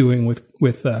BV is doing with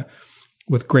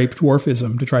grape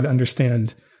dwarfism to try to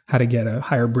understand how to get a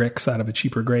higher Brix out of a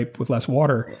cheaper grape with less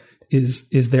water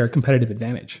is their competitive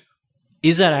advantage.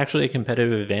 Is that actually a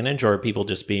competitive advantage, or are people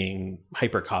just being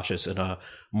hyper cautious in a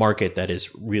market that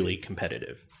is really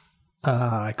competitive?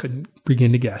 I couldn't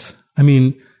begin to guess. I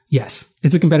mean, yes,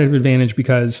 it's a competitive advantage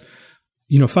because,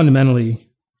 fundamentally,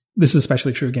 this is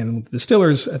especially true, again, with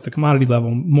distillers at the commodity level,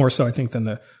 more so, I think, than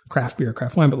the craft beer,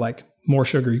 craft wine, but like more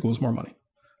sugar equals more money.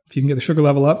 If you can get the sugar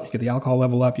level up, you get the alcohol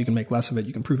level up, you can make less of it,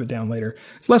 you can prove it down later.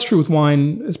 It's less true with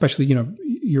wine, especially,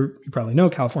 you probably know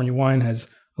California wine has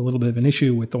a little bit of an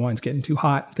issue with the wines getting too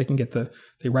hot.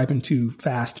 They ripen too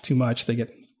fast, too much. They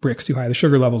get Brix too high. The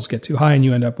sugar levels get too high, and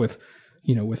you end up with,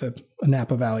 with a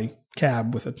Napa Valley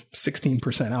cab with a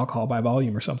 16% alcohol by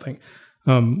volume or something,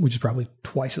 which is probably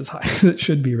twice as high as it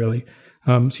should be, really.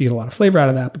 So you get a lot of flavor out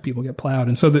of that, but people get plowed.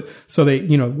 And so they,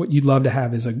 what you'd love to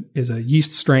have is a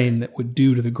yeast strain that would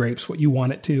do to the grapes what you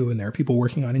want it to. And there are people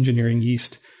working on engineering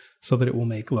yeast so that it will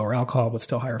make lower alcohol but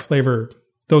still higher flavor.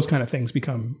 Those kind of things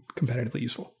become competitively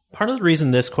useful. Part of the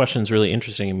reason this question is really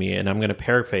interesting to me, and I'm going to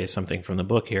paraphrase something from the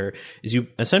book here, is you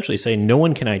essentially say no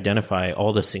one can identify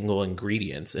all the single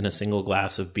ingredients in a single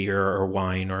glass of beer or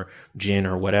wine or gin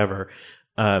or whatever.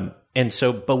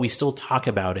 But we still talk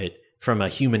about it from a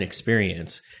human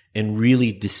experience in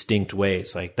really distinct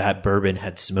ways, like that bourbon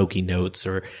had smoky notes,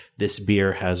 or this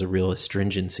beer has a real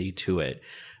astringency to it.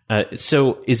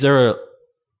 So is there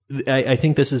I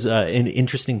think this is an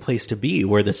interesting place to be,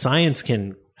 where the science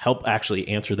can help actually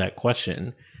answer that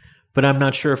question, but I'm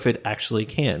not sure if it actually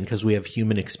can, because we have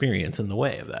human experience in the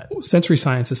way of that. Sensory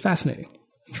science is fascinating.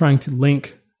 Trying to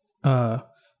link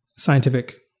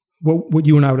scientific, what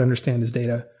you and I would understand as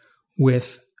data,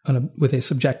 with a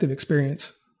subjective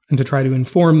experience, and to try to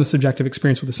inform the subjective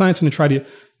experience with the science, and to try to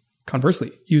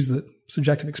conversely use the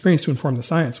subjective experience to inform the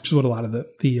science, which is what a lot of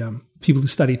the people who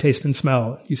study taste and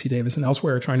smell at UC Davis and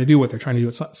elsewhere are trying to do. What they're trying to do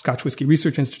at Scotch Whisky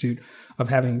Research Institute, of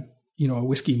having a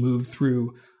whiskey move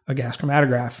through a gas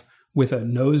chromatograph with a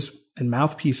nose and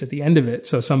mouthpiece at the end of it,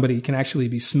 so somebody can actually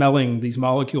be smelling these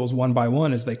molecules one by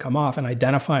one as they come off and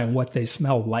identifying what they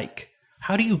smell like.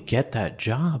 How do you get that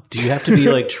job? Do you have to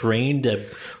be trained to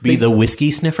be the whiskey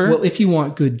sniffer? Well, if you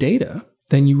want good data,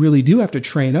 then you really do have to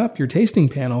train up your tasting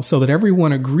panel so that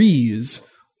everyone agrees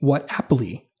what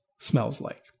Appley smells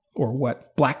like. or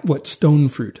what stone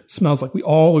fruit smells like. We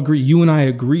all agree, you and I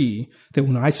agree, that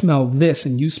when I smell this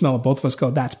and you smell it, both of us go,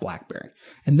 that's blackberry.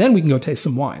 And then we can go taste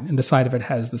some wine and decide if it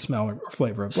has the smell or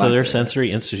flavor of blackberry. So there are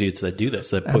sensory institutes that do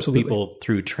this, that put people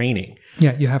through training.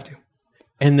 Yeah, you have to.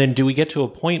 And then do we get to a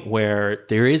point where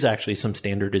there is actually some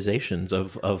standardizations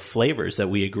of flavors that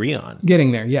we agree on?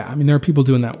 Getting there, yeah. I mean, there are people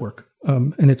doing that work,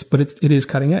 and it is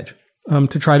cutting edge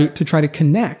to try to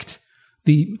connect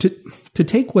to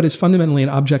take what is fundamentally an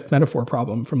object metaphor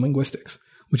problem from linguistics,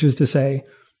 which is to say,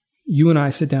 you and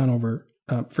I sit down over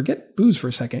forget booze for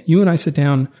a second. You and I sit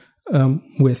down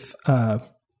with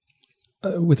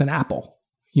an apple,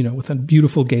 with a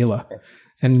beautiful gala.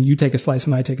 And you take a slice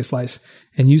and I take a slice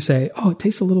and you say, oh, it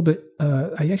tastes a little bit,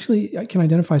 I can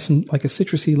identify some like a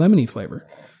citrusy, lemony flavor.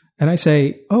 And I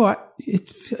say, oh, I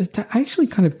actually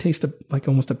kind of taste like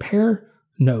almost a pear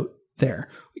note there.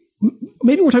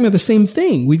 Maybe we're talking about the same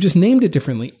thing. We've just named it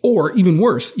differently. Or even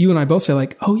worse, you and I both say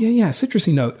like, oh yeah,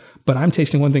 citrusy note, but I'm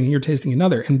tasting one thing and you're tasting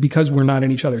another. And because we're not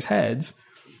in each other's heads,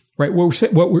 right?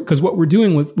 Because what we're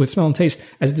doing with smell and taste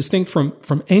as distinct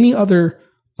from any other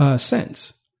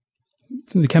sense,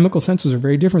 the chemical senses are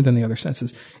very different than the other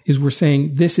senses, is we're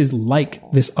saying this is like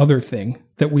this other thing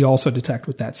that we also detect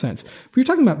with that sense. If you're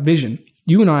talking about vision,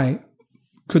 you and I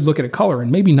could look at a color and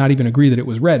maybe not even agree that it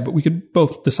was red, but we could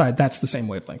both decide that's the same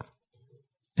wavelength.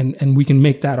 And we can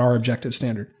make that our objective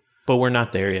standard. But we're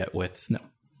not there yet with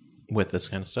this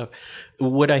kind of stuff.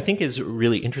 What I think is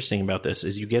really interesting about this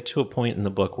is you get to a point in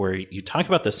the book where you talk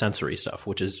about the sensory stuff,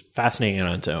 which is fascinating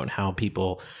on its own, how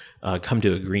people come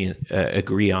to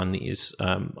agree on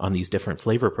these different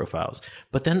flavor profiles.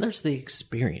 But then there's the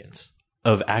experience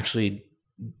of actually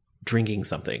drinking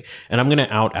something. And I'm going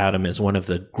to out Adam as one of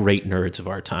the great nerds of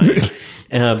our time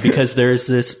because there's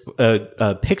this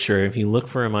picture, if you look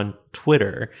for him on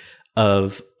Twitter,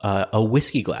 of a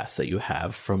whiskey glass that you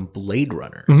have from Blade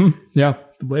Runner. Mm-hmm. Yeah,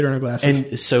 the Blade Runner glasses.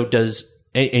 And so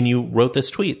and you wrote this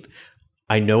tweet,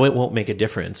 I know it won't make a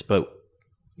difference, but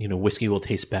whiskey will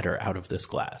taste better out of this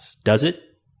glass. Does it?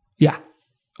 Yeah.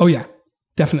 Oh yeah,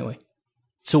 definitely.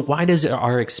 So why does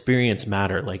our experience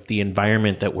matter? Like the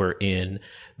environment that we're in,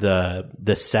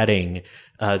 the setting,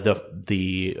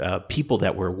 the people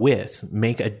that we're with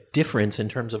make a difference in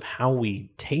terms of how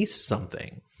we taste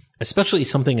something, especially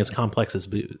something as complex as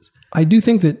booze. I do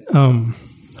think that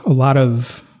a lot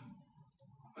of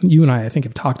you and I think,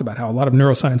 have talked about how a lot of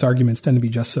neuroscience arguments tend to be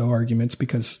just so arguments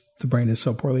because the brain is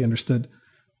so poorly understood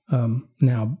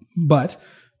now. But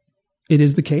it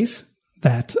is the case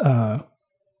that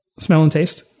smell and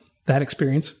taste, that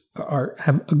experience,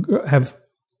 have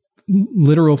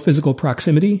literal physical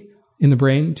proximity in the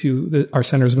brain to our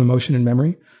centers of emotion and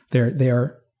memory. They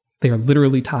are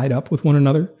literally tied up with one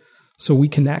another. So we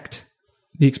connect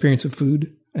the experience of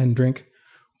food and drink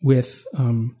with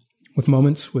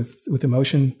moments, with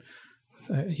emotion.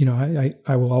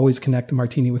 I will always connect a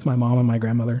martini with my mom and my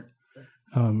grandmother.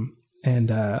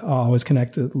 And I'll always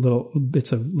connect little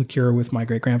bits of liqueur with my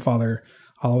great grandfather.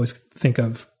 I'll always think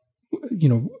of,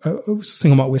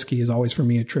 single malt whiskey is always for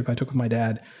me a trip I took with my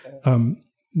dad.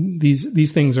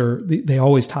 These things they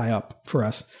always tie up for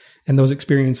us, and those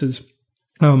experiences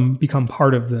become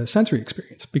part of the sensory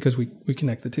experience because we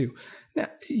connect the two. Now,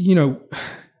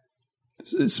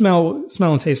 smell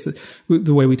and taste.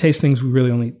 The way we taste things, we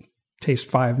really only taste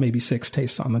 5, maybe 6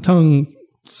 tastes on the tongue: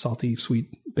 salty, sweet,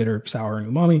 bitter, sour, and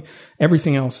umami.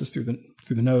 Everything else is through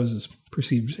the nose, is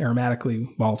perceived aromatically,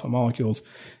 volatile molecules,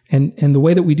 and the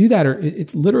way that we do that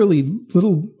it's literally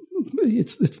little.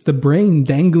 It's the brain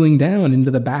dangling down into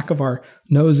the back of our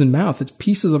nose and mouth. It's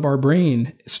pieces of our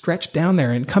brain stretched down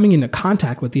there and coming into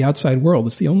contact with the outside world.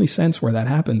 It's the only sense where that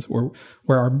happens, where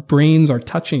our brains are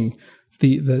touching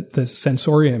the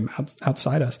sensorium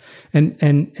outside us,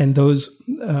 and those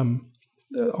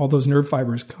all those nerve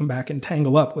fibers come back and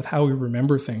tangle up with how we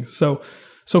remember things. So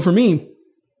for me,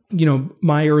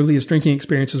 my earliest drinking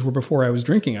experiences were before I was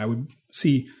drinking. I would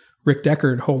see Rick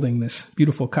Deckard holding this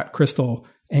beautiful cut crystal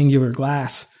angular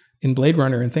glass in Blade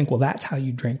Runner and think, well, that's how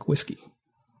you drink whiskey.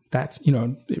 That's,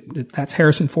 that's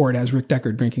Harrison Ford as Rick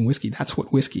Deckard drinking whiskey. That's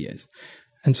what whiskey is.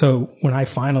 And so when I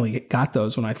finally got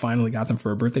them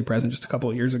for a birthday present just a couple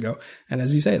of years ago, and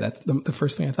as you say, that's the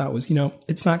first thing I thought was,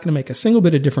 it's not going to make a single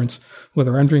bit of difference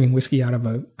whether I'm drinking whiskey out of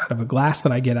a glass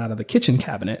that I get out of the kitchen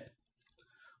cabinet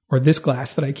or this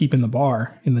glass that I keep in the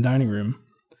bar in the dining room,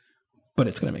 but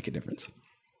it's going to make a difference.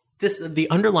 The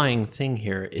underlying thing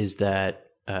here is that,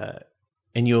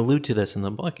 and you allude to this in the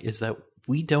book, is that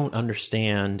we don't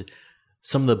understand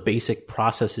some of the basic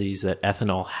processes that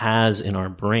ethanol has in our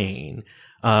brain,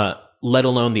 let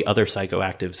alone the other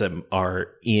psychoactives that are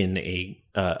in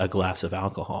a glass of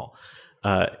alcohol.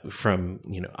 from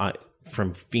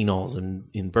phenols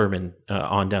in bourbon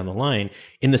on down the line,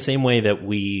 in the same way that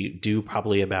we do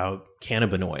probably about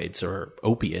cannabinoids or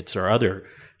opiates or other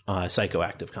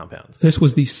psychoactive compounds. This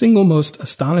was the single most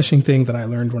astonishing thing that I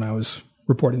learned when I was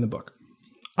reporting the book.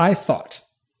 I thought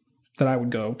that I would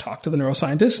go talk to the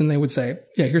neuroscientists and they would say,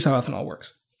 yeah, here's how ethanol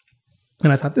works.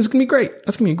 And I thought, this is going to be great.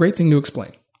 That's going to be a great thing to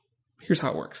explain. Here's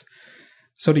how it works.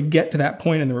 So to get to that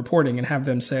point in the reporting and have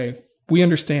them say, we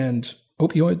understand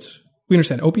opioids, we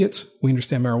understand opiates, we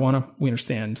understand marijuana, we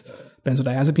understand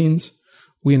benzodiazepines,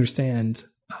 we understand,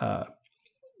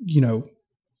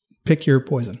 pick your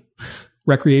poison,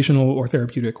 recreational or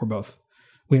therapeutic or both.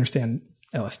 We understand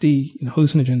LSD,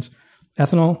 hallucinogens,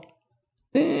 ethanol.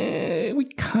 We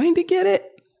kind of get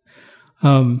it.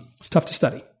 It's tough to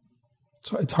study.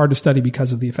 So it's hard to study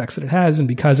because of the effects that it has and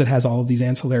because it has all of these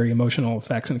ancillary emotional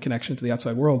effects and connection to the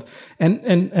outside world.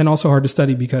 And also hard to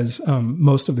study because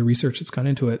most of the research that's gone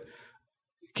into it,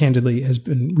 candidly, has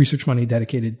been research money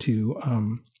dedicated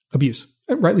to abuse.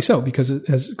 Rightly so, because it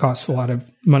has cost a lot of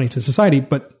money to society,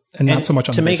 and not so much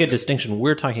on to the make basics. a distinction,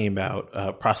 we're talking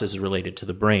about processes related to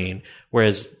the brain,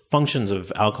 whereas functions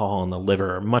of alcohol in the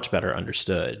liver are much better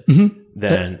understood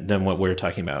than what we're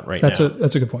talking about now. That's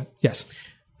a good point. Yes.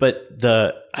 But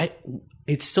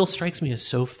it still strikes me as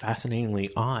so fascinatingly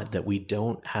odd that we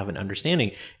don't have an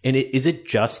understanding. And is it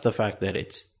just the fact that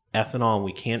it's ethanol and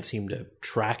we can't seem to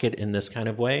track it in this kind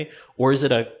of way? Or is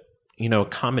it a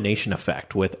combination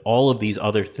effect with all of these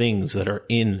other things that are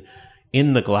in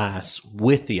the glass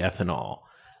with the ethanol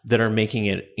that are making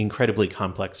it incredibly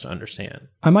complex to understand?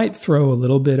 I might throw a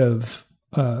little bit of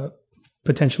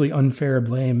potentially unfair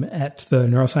blame at the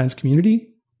neuroscience community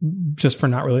just for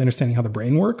not really understanding how the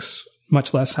brain works,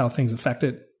 much less how things affect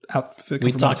it.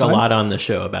 We talk a lot on the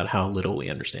show about how little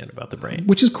we understand about the brain.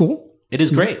 Which is cool. It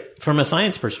is great. From a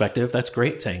science perspective, that's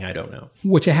great saying I don't know.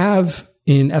 What you have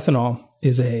in ethanol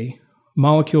is a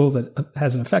molecule that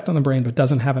has an effect on the brain but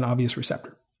doesn't have an obvious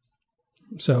receptor.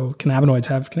 So cannabinoids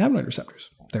have cannabinoid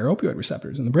receptors. They're opioid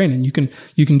receptors in the brain. And you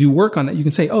can do work on that. You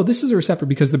can say, oh, this is a receptor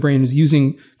because the brain is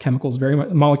using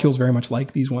molecules very much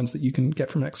like these ones that you can get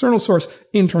from an external source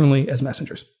internally as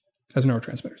messengers, as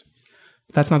neurotransmitters.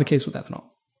 But that's not the case with ethanol.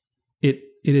 It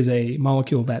is a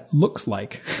molecule that looks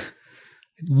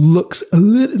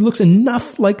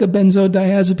enough like a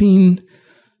benzodiazepine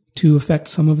to affect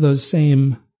some of those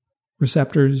same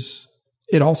receptors.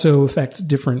 It also affects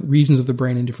different regions of the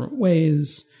brain in different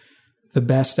ways. The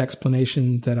best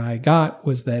explanation that I got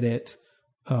was that it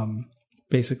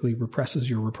basically represses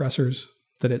your repressors,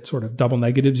 that it sort of double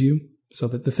negatives you, so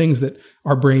that the things that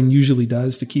our brain usually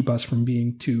does to keep us from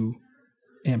being too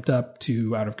amped up,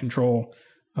 too out of control,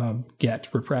 get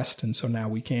repressed. And so now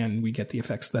we get the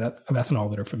effects of ethanol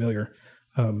that are familiar,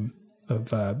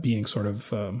 of being sort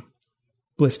of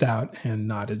blissed out and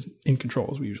not as in control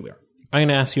as we usually are. I'm going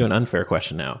to ask you an unfair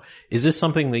question now. Is this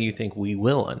something that you think we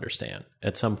will understand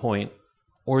at some point,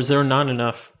 or is there not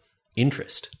enough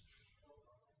interest?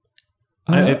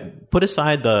 Put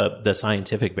aside the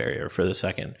scientific barrier for the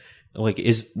second.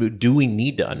 Do we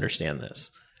need to understand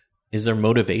this? Is there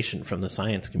motivation from the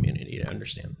science community to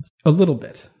understand this? A little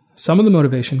bit. Some of the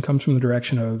motivation comes from the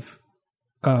direction of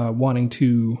wanting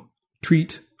to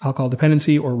treat alcohol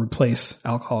dependency or replace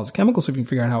alcohol as a chemical. So if you can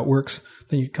figure out how it works,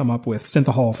 then you come up with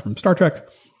synthahol from Star Trek.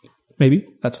 Maybe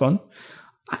that's fun.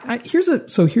 Here's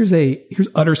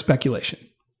utter speculation.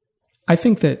 I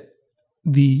think that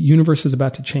the universe is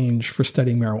about to change for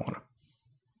studying marijuana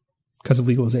because of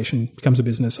legalization, becomes a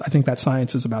business. I think that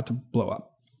science is about to blow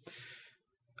up.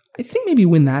 I think maybe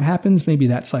when that happens, maybe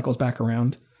that cycles back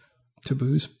around to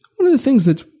booze. One of the things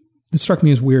that struck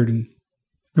me as weird in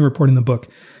reporting the book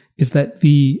is that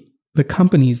the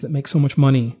companies that make so much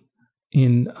money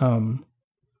in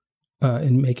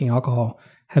making alcohol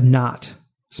have not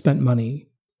spent money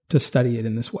to study it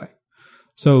in this way.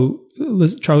 So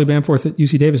Charlie Bamforth at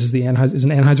UC Davis is an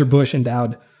Anheuser-Busch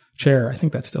endowed chair. I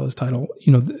think that's still his title.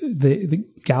 The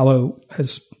Gallo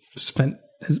has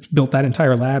built that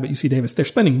entire lab at UC Davis. They're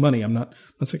spending money. I'm not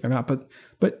saying they're not,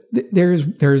 but there's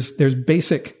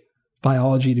basic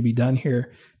biology to be done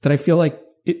here that I feel like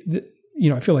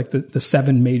the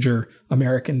 7 major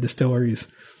American distilleries,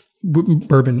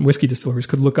 bourbon whiskey distilleries,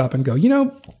 could look up and go,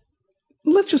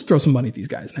 let's just throw some money at these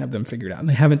guys and have them figure it out. And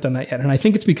they haven't done that yet. And I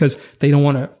think it's because they don't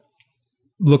want to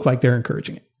look like they're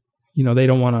encouraging it. They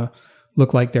don't want to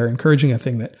look like they're encouraging a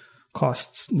thing that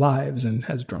costs lives and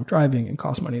has drunk driving and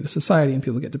costs money to society and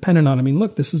people get dependent on. I mean,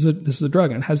 look, this is a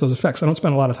drug and it has those effects. I don't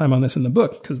spend a lot of time on this in the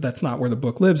book because that's not where the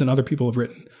book lives, and other people have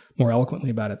written more eloquently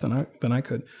about it than I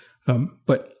could.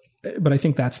 But I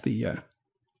think that's the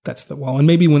That's the wall. And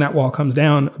maybe when that wall comes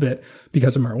down a bit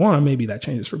because of marijuana, maybe that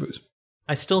changes for booze.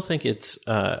 I still think it's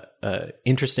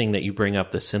interesting that you bring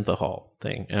up the synthahol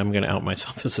thing. And I'm going to out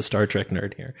myself as a Star Trek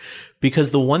nerd here.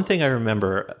 Because the one thing I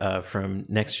remember from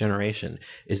Next Generation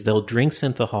is they'll drink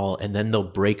synthahol and then they'll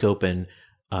break open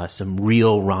some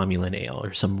real Romulan ale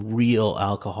or some real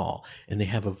alcohol. And they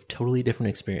have a totally different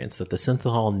experience, that the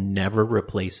synthahol never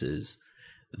replaces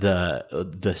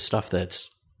the stuff that's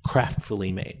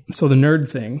craftfully made. So the nerd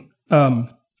thing,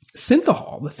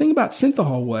 synthahol, the thing about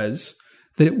synthahol was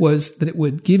that it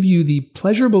would give you the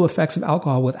pleasurable effects of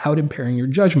alcohol without impairing your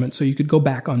judgment. So you could go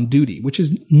back on duty, which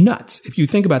is nuts. If you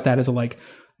think about that as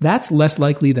that's less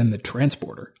likely than the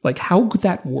transporter. Like, how could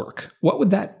that work? What would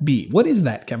that be? What is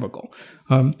that chemical?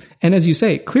 And as you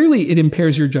say, clearly it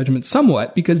impairs your judgment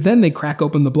somewhat, because then they crack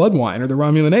open the blood wine or the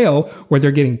Romulan ale where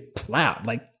they're getting plowed.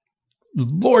 Like,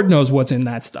 Lord knows what's in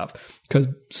that stuff, because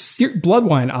blood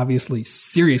wine obviously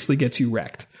seriously gets you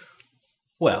wrecked.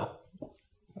 Well,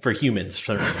 for humans,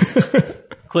 certainly.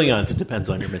 Klingons, it depends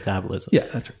on your metabolism. Yeah,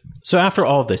 that's right. So after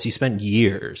all of this, you spent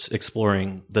years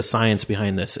exploring the science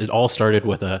behind this. It all started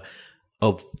with a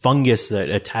fungus that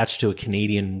attached to a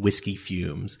Canadian whiskey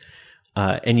fumes.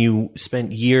 And you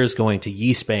spent years going to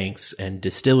yeast banks and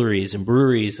distilleries and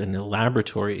breweries and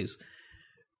laboratories.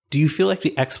 Do you feel like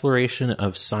the exploration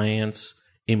of science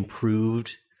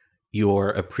improved your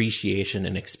appreciation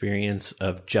and experience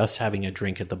of just having a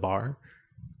drink at the bar?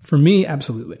 For me,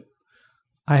 absolutely.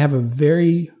 I have a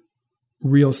very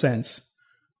real sense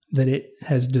that it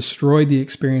has destroyed the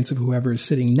experience of whoever is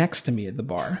sitting next to me at the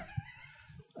bar.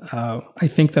 I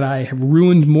think that I have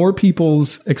ruined more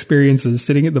people's experiences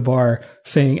sitting at the bar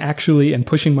saying actually and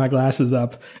pushing my glasses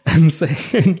up and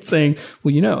saying,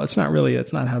 well, it's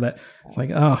not how that, it's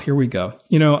like, oh, here we go.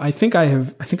 I think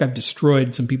I've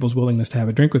destroyed some people's willingness to have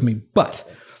a drink with me, but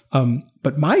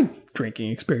my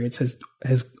drinking experience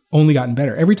has only gotten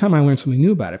better every time I learn something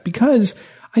new about it, because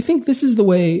I think this is the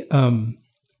way,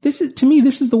 this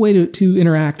is the way to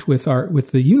interact with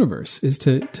the universe, is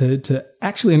to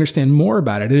actually understand more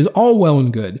about it. It is all well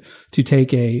and good to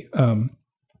take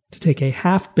a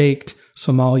half-baked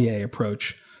sommelier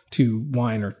approach to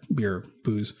wine or beer, or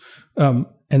booze, and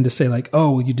to say like,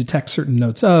 oh, you detect certain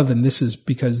notes of, and this is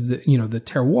because the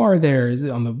terroir there is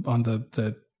on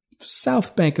the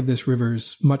south bank of this river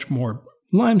is much more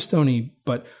limestoney,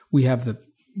 but we have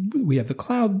the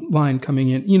cloud line coming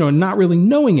in, not really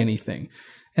knowing anything.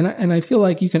 And I feel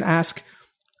like you can ask,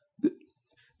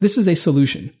 this is a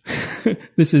solution. It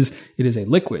is a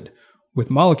liquid with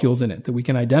molecules in it that we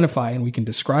can identify, and we can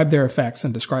describe their effects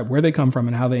and describe where they come from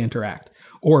and how they interact.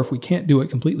 Or if we can't do it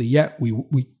completely yet,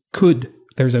 we could,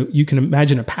 you can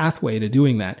imagine a pathway to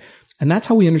doing that. And that's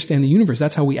how we understand the universe.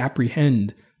 That's how we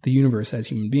apprehend the universe as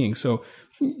human beings. So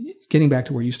getting back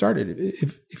to where you started,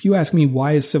 if you ask me,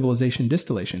 why is civilization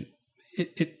distillation?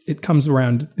 It comes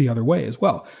around the other way as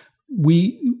well.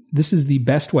 This is the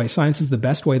best way. Science is the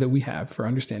best way that we have for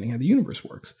understanding how the universe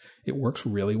works. It works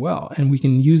really well. And we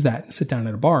can use that and sit down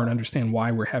at a bar and understand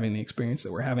why we're having the experience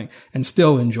that we're having and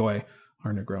still enjoy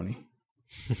our Negroni.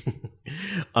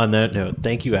 On that note,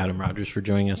 thank you, Adam Rogers, for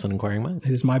joining us on Inquiring Minds.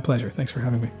 It is my pleasure. Thanks for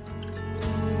having me.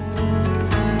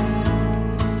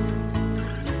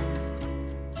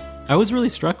 I was really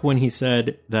struck when he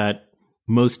said that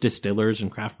most distillers and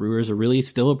craft brewers are really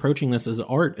still approaching this as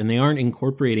art, and they aren't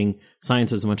incorporating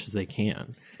science as much as they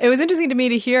can. It was interesting to me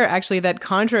to hear, actually, that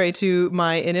contrary to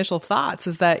my initial thoughts,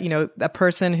 is that, a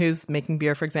person who's making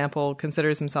beer, for example,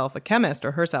 considers himself a chemist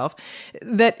or herself,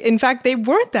 that in fact, they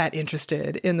weren't that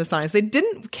interested in the science. They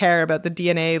didn't care about the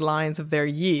DNA lines of their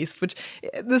yeast, which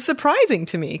is surprising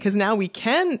to me, because now we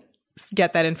can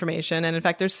get that information. And in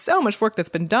fact, there's so much work that's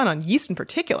been done on yeast in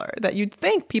particular that you'd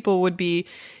think people would be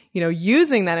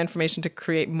using that information to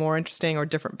create more interesting or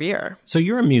different beer. So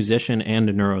you're a musician and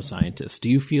a neuroscientist. Do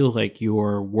you feel like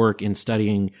your work in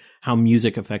studying how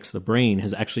music affects the brain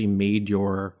has actually made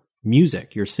your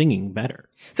music, your singing, better?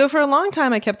 So for a long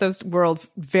time, I kept those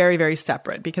worlds very, very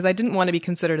separate because I didn't want to be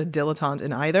considered a dilettante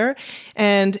in either.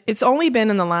 And it's only been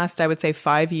in the last, I would say,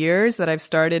 5 years that I've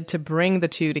started to bring the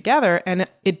two together. And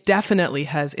it definitely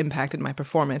has impacted my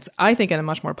performance, I think, in a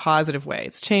much more positive way.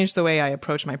 It's changed the way I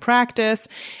approach my practice.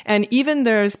 And even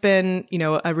there's been,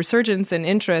 a resurgence in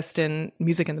interest in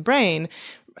music in the brain.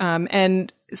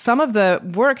 And some of the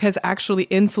work has actually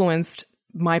influenced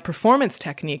my performance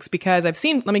techniques, because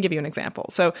let me give you an example.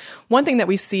 So one thing that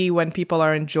we see when people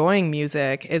are enjoying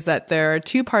music is that there are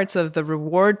two parts of the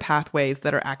reward pathways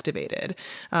that are activated.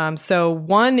 So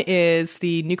one is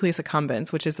the nucleus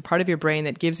accumbens, which is the part of your brain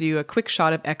that gives you a quick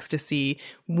shot of ecstasy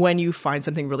when you find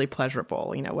something really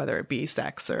pleasurable, whether it be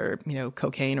sex or,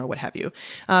 cocaine or what have you.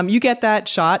 You get that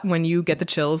shot when you get the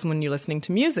chills when you're listening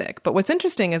to music. But what's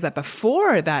interesting is that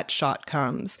before that shot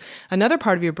comes, another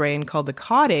part of your brain called the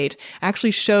caudate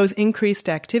actually shows increased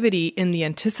activity in the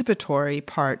anticipatory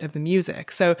part of the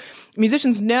music. So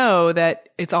musicians know that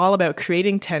it's all about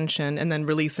creating tension and then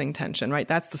releasing tension, right?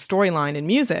 That's the storyline in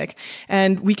music.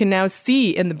 And we can now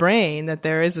see in the brain that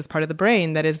there is this part of the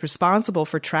brain that is responsible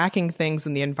for tracking things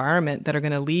in the environment that are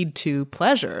going to lead to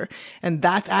pleasure. And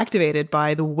that's activated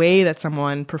by the way that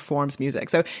someone performs music.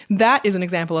 So that is an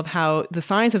example of how the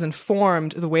science has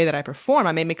informed the way that I perform.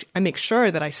 I make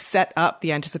sure that I set up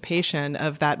the anticipation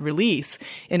of that release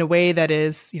in a way that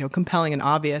is, compelling and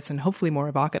obvious and hopefully more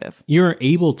evocative. You're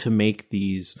able to make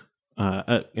these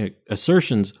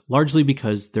assertions largely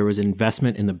because there was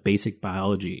investment in the basic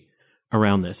biology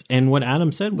around this. And what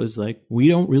Adam said was we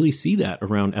don't really see that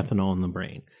around ethanol in the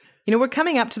brain. We're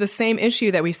coming up to the same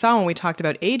issue that we saw when we talked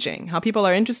about aging, how people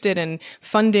are interested in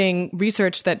funding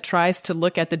research that tries to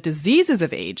look at the diseases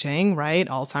of aging, right?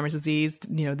 Alzheimer's disease,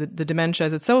 the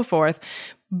dementias and so forth,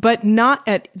 but not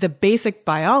at the basic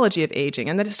biology of aging.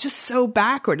 And that is just so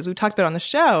backward, as we talked about on the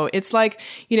show. It's like,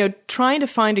 trying to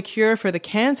find a cure for the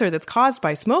cancer that's caused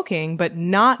by smoking, but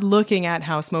not looking at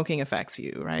how smoking affects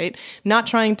you, right? Not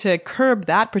trying to curb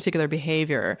that particular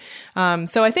behavior.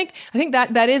 So I think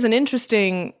that is an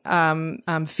interesting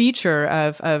feature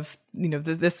of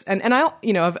this, and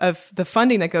of the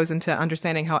funding that goes into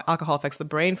understanding how alcohol affects the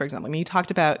brain, for example. I mean, you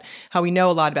talked about how we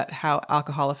know a lot about how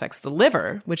alcohol affects the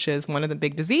liver, which is one of the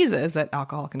big diseases that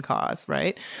alcohol can cause,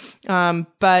 right?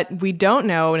 But we don't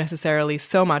know necessarily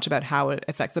so much about how it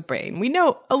affects the brain. We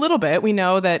know a little bit. We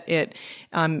know that it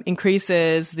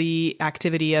increases the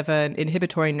activity of an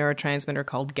inhibitory neurotransmitter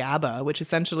called GABA, which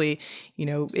essentially,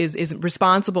 is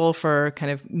responsible for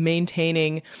kind of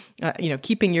maintaining,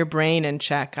 keeping your brain in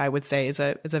check, I would say is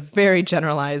a very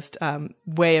generalized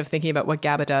way of thinking about what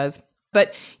GABA does.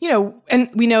 But, and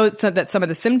we know that some of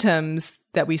the symptoms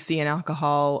that we see in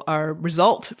alcohol are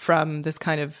result from this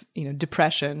kind of,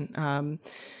 depression.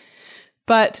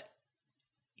 But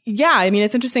yeah, I mean,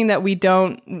 it's interesting that we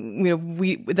don't,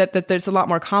 that there's a lot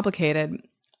more complicated.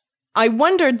 I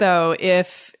wondered though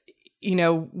if,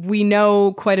 we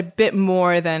know quite a bit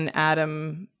more than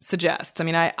Adam suggests. I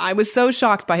mean, I was so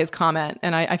shocked by his comment,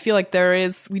 and I feel like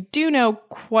we do know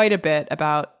quite a bit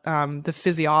about the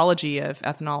physiology of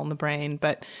ethanol in the brain,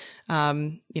 but,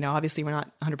 obviously we're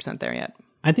not 100% there yet.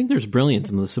 I think there's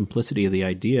brilliance in the simplicity of the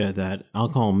idea that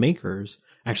alcohol makers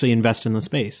actually invest in the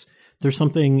space. There's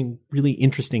something really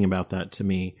interesting about that to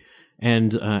me.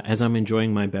 And as I'm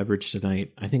enjoying my beverage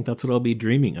tonight, I think that's what I'll be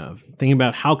dreaming of. Thinking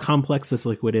about how complex this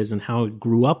liquid is and how it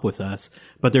grew up with us,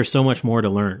 but there's so much more to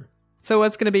learn. So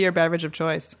what's going to be your beverage of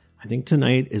choice? I think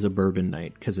tonight is a bourbon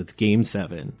night because it's Game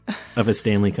 7 of a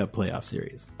Stanley Cup playoff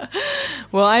series.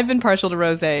 Well, I've been partial to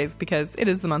rosés because it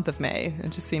is the month of May. It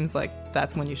just seems like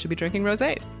that's when you should be drinking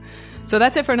rosés. So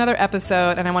that's it for another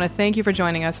episode, and I want to thank you for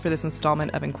joining us for this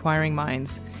installment of Inquiring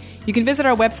Minds. You can visit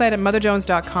our website at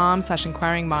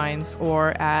motherjones.com/inquiringminds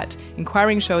or at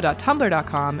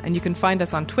inquiringshow.tumblr.com, and you can find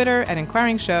us on Twitter at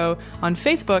Inquiring Show, on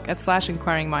Facebook at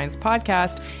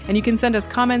 /InquiringMindsPodcast, and you can send us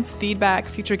comments, feedback,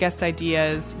 future guest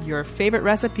ideas, your favorite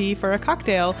recipe for a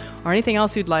cocktail, or anything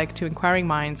else you'd like to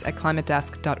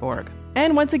inquiringminds@climatedesk.org.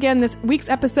 And once again, this week's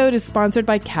episode is sponsored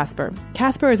by Casper.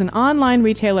 Casper is an online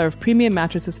retailer of premium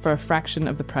mattresses for a fraction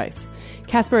of the price.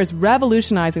 Casper is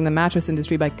revolutionizing the mattress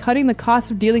industry by cutting the cost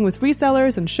of dealing with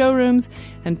resellers and showrooms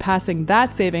and passing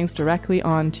that savings directly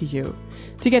on to you.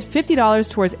 To get $50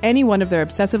 towards any one of their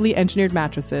obsessively engineered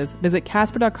mattresses, visit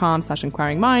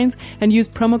casper.com/inquiringminds and use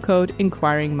promo code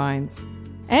InquiringMinds.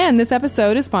 And this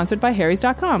episode is sponsored by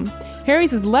Harry's.com.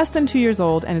 Harry's is less than 2 years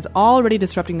old and is already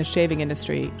disrupting the shaving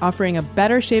industry, offering a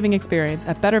better shaving experience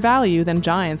at better value than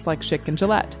giants like Schick and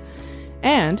Gillette.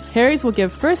 And Harry's will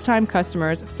give first-time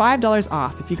customers $5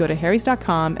 off if you go to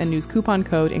harrys.com and use coupon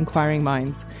code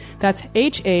InquiringMinds. That's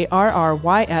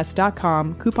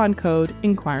HARRYS.com, coupon code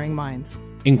InquiringMinds.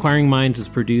 Inquiring Minds is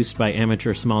produced by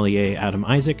amateur sommelier Adam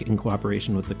Isaac in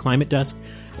cooperation with the Climate Desk,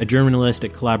 a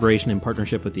journalistic collaboration in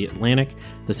partnership with The Atlantic,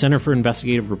 the Center for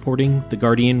Investigative Reporting, The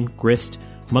Guardian, Grist,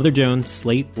 Mother Jones,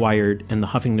 Slate, Wired, and The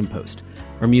Huffington Post.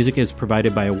 Our music is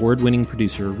provided by award-winning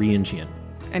producer Rian Qian.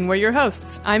 And we're your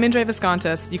hosts. I'm Indre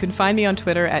Viscontas. You can find me on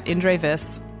Twitter at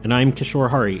IndreVis. And I'm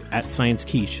Kishore Hari at Science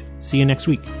Quiche. See you next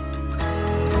week.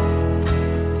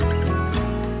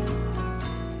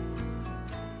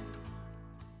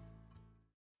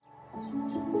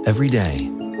 Every day,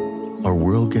 our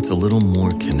world gets a little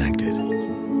more connected,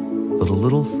 but a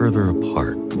little further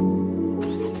apart.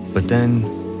 But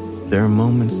then, there are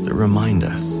moments that remind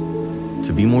us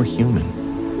to be more human.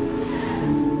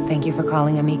 Thank you for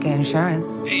calling Amica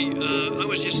Insurance. Hey, I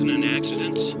was just in an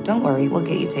accident. Don't worry, we'll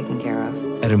get you taken care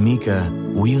of. At Amica,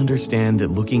 we understand that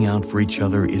looking out for each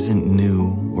other isn't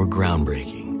new or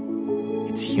groundbreaking.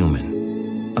 It's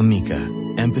human. Amica,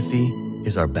 empathy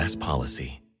is our best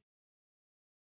policy.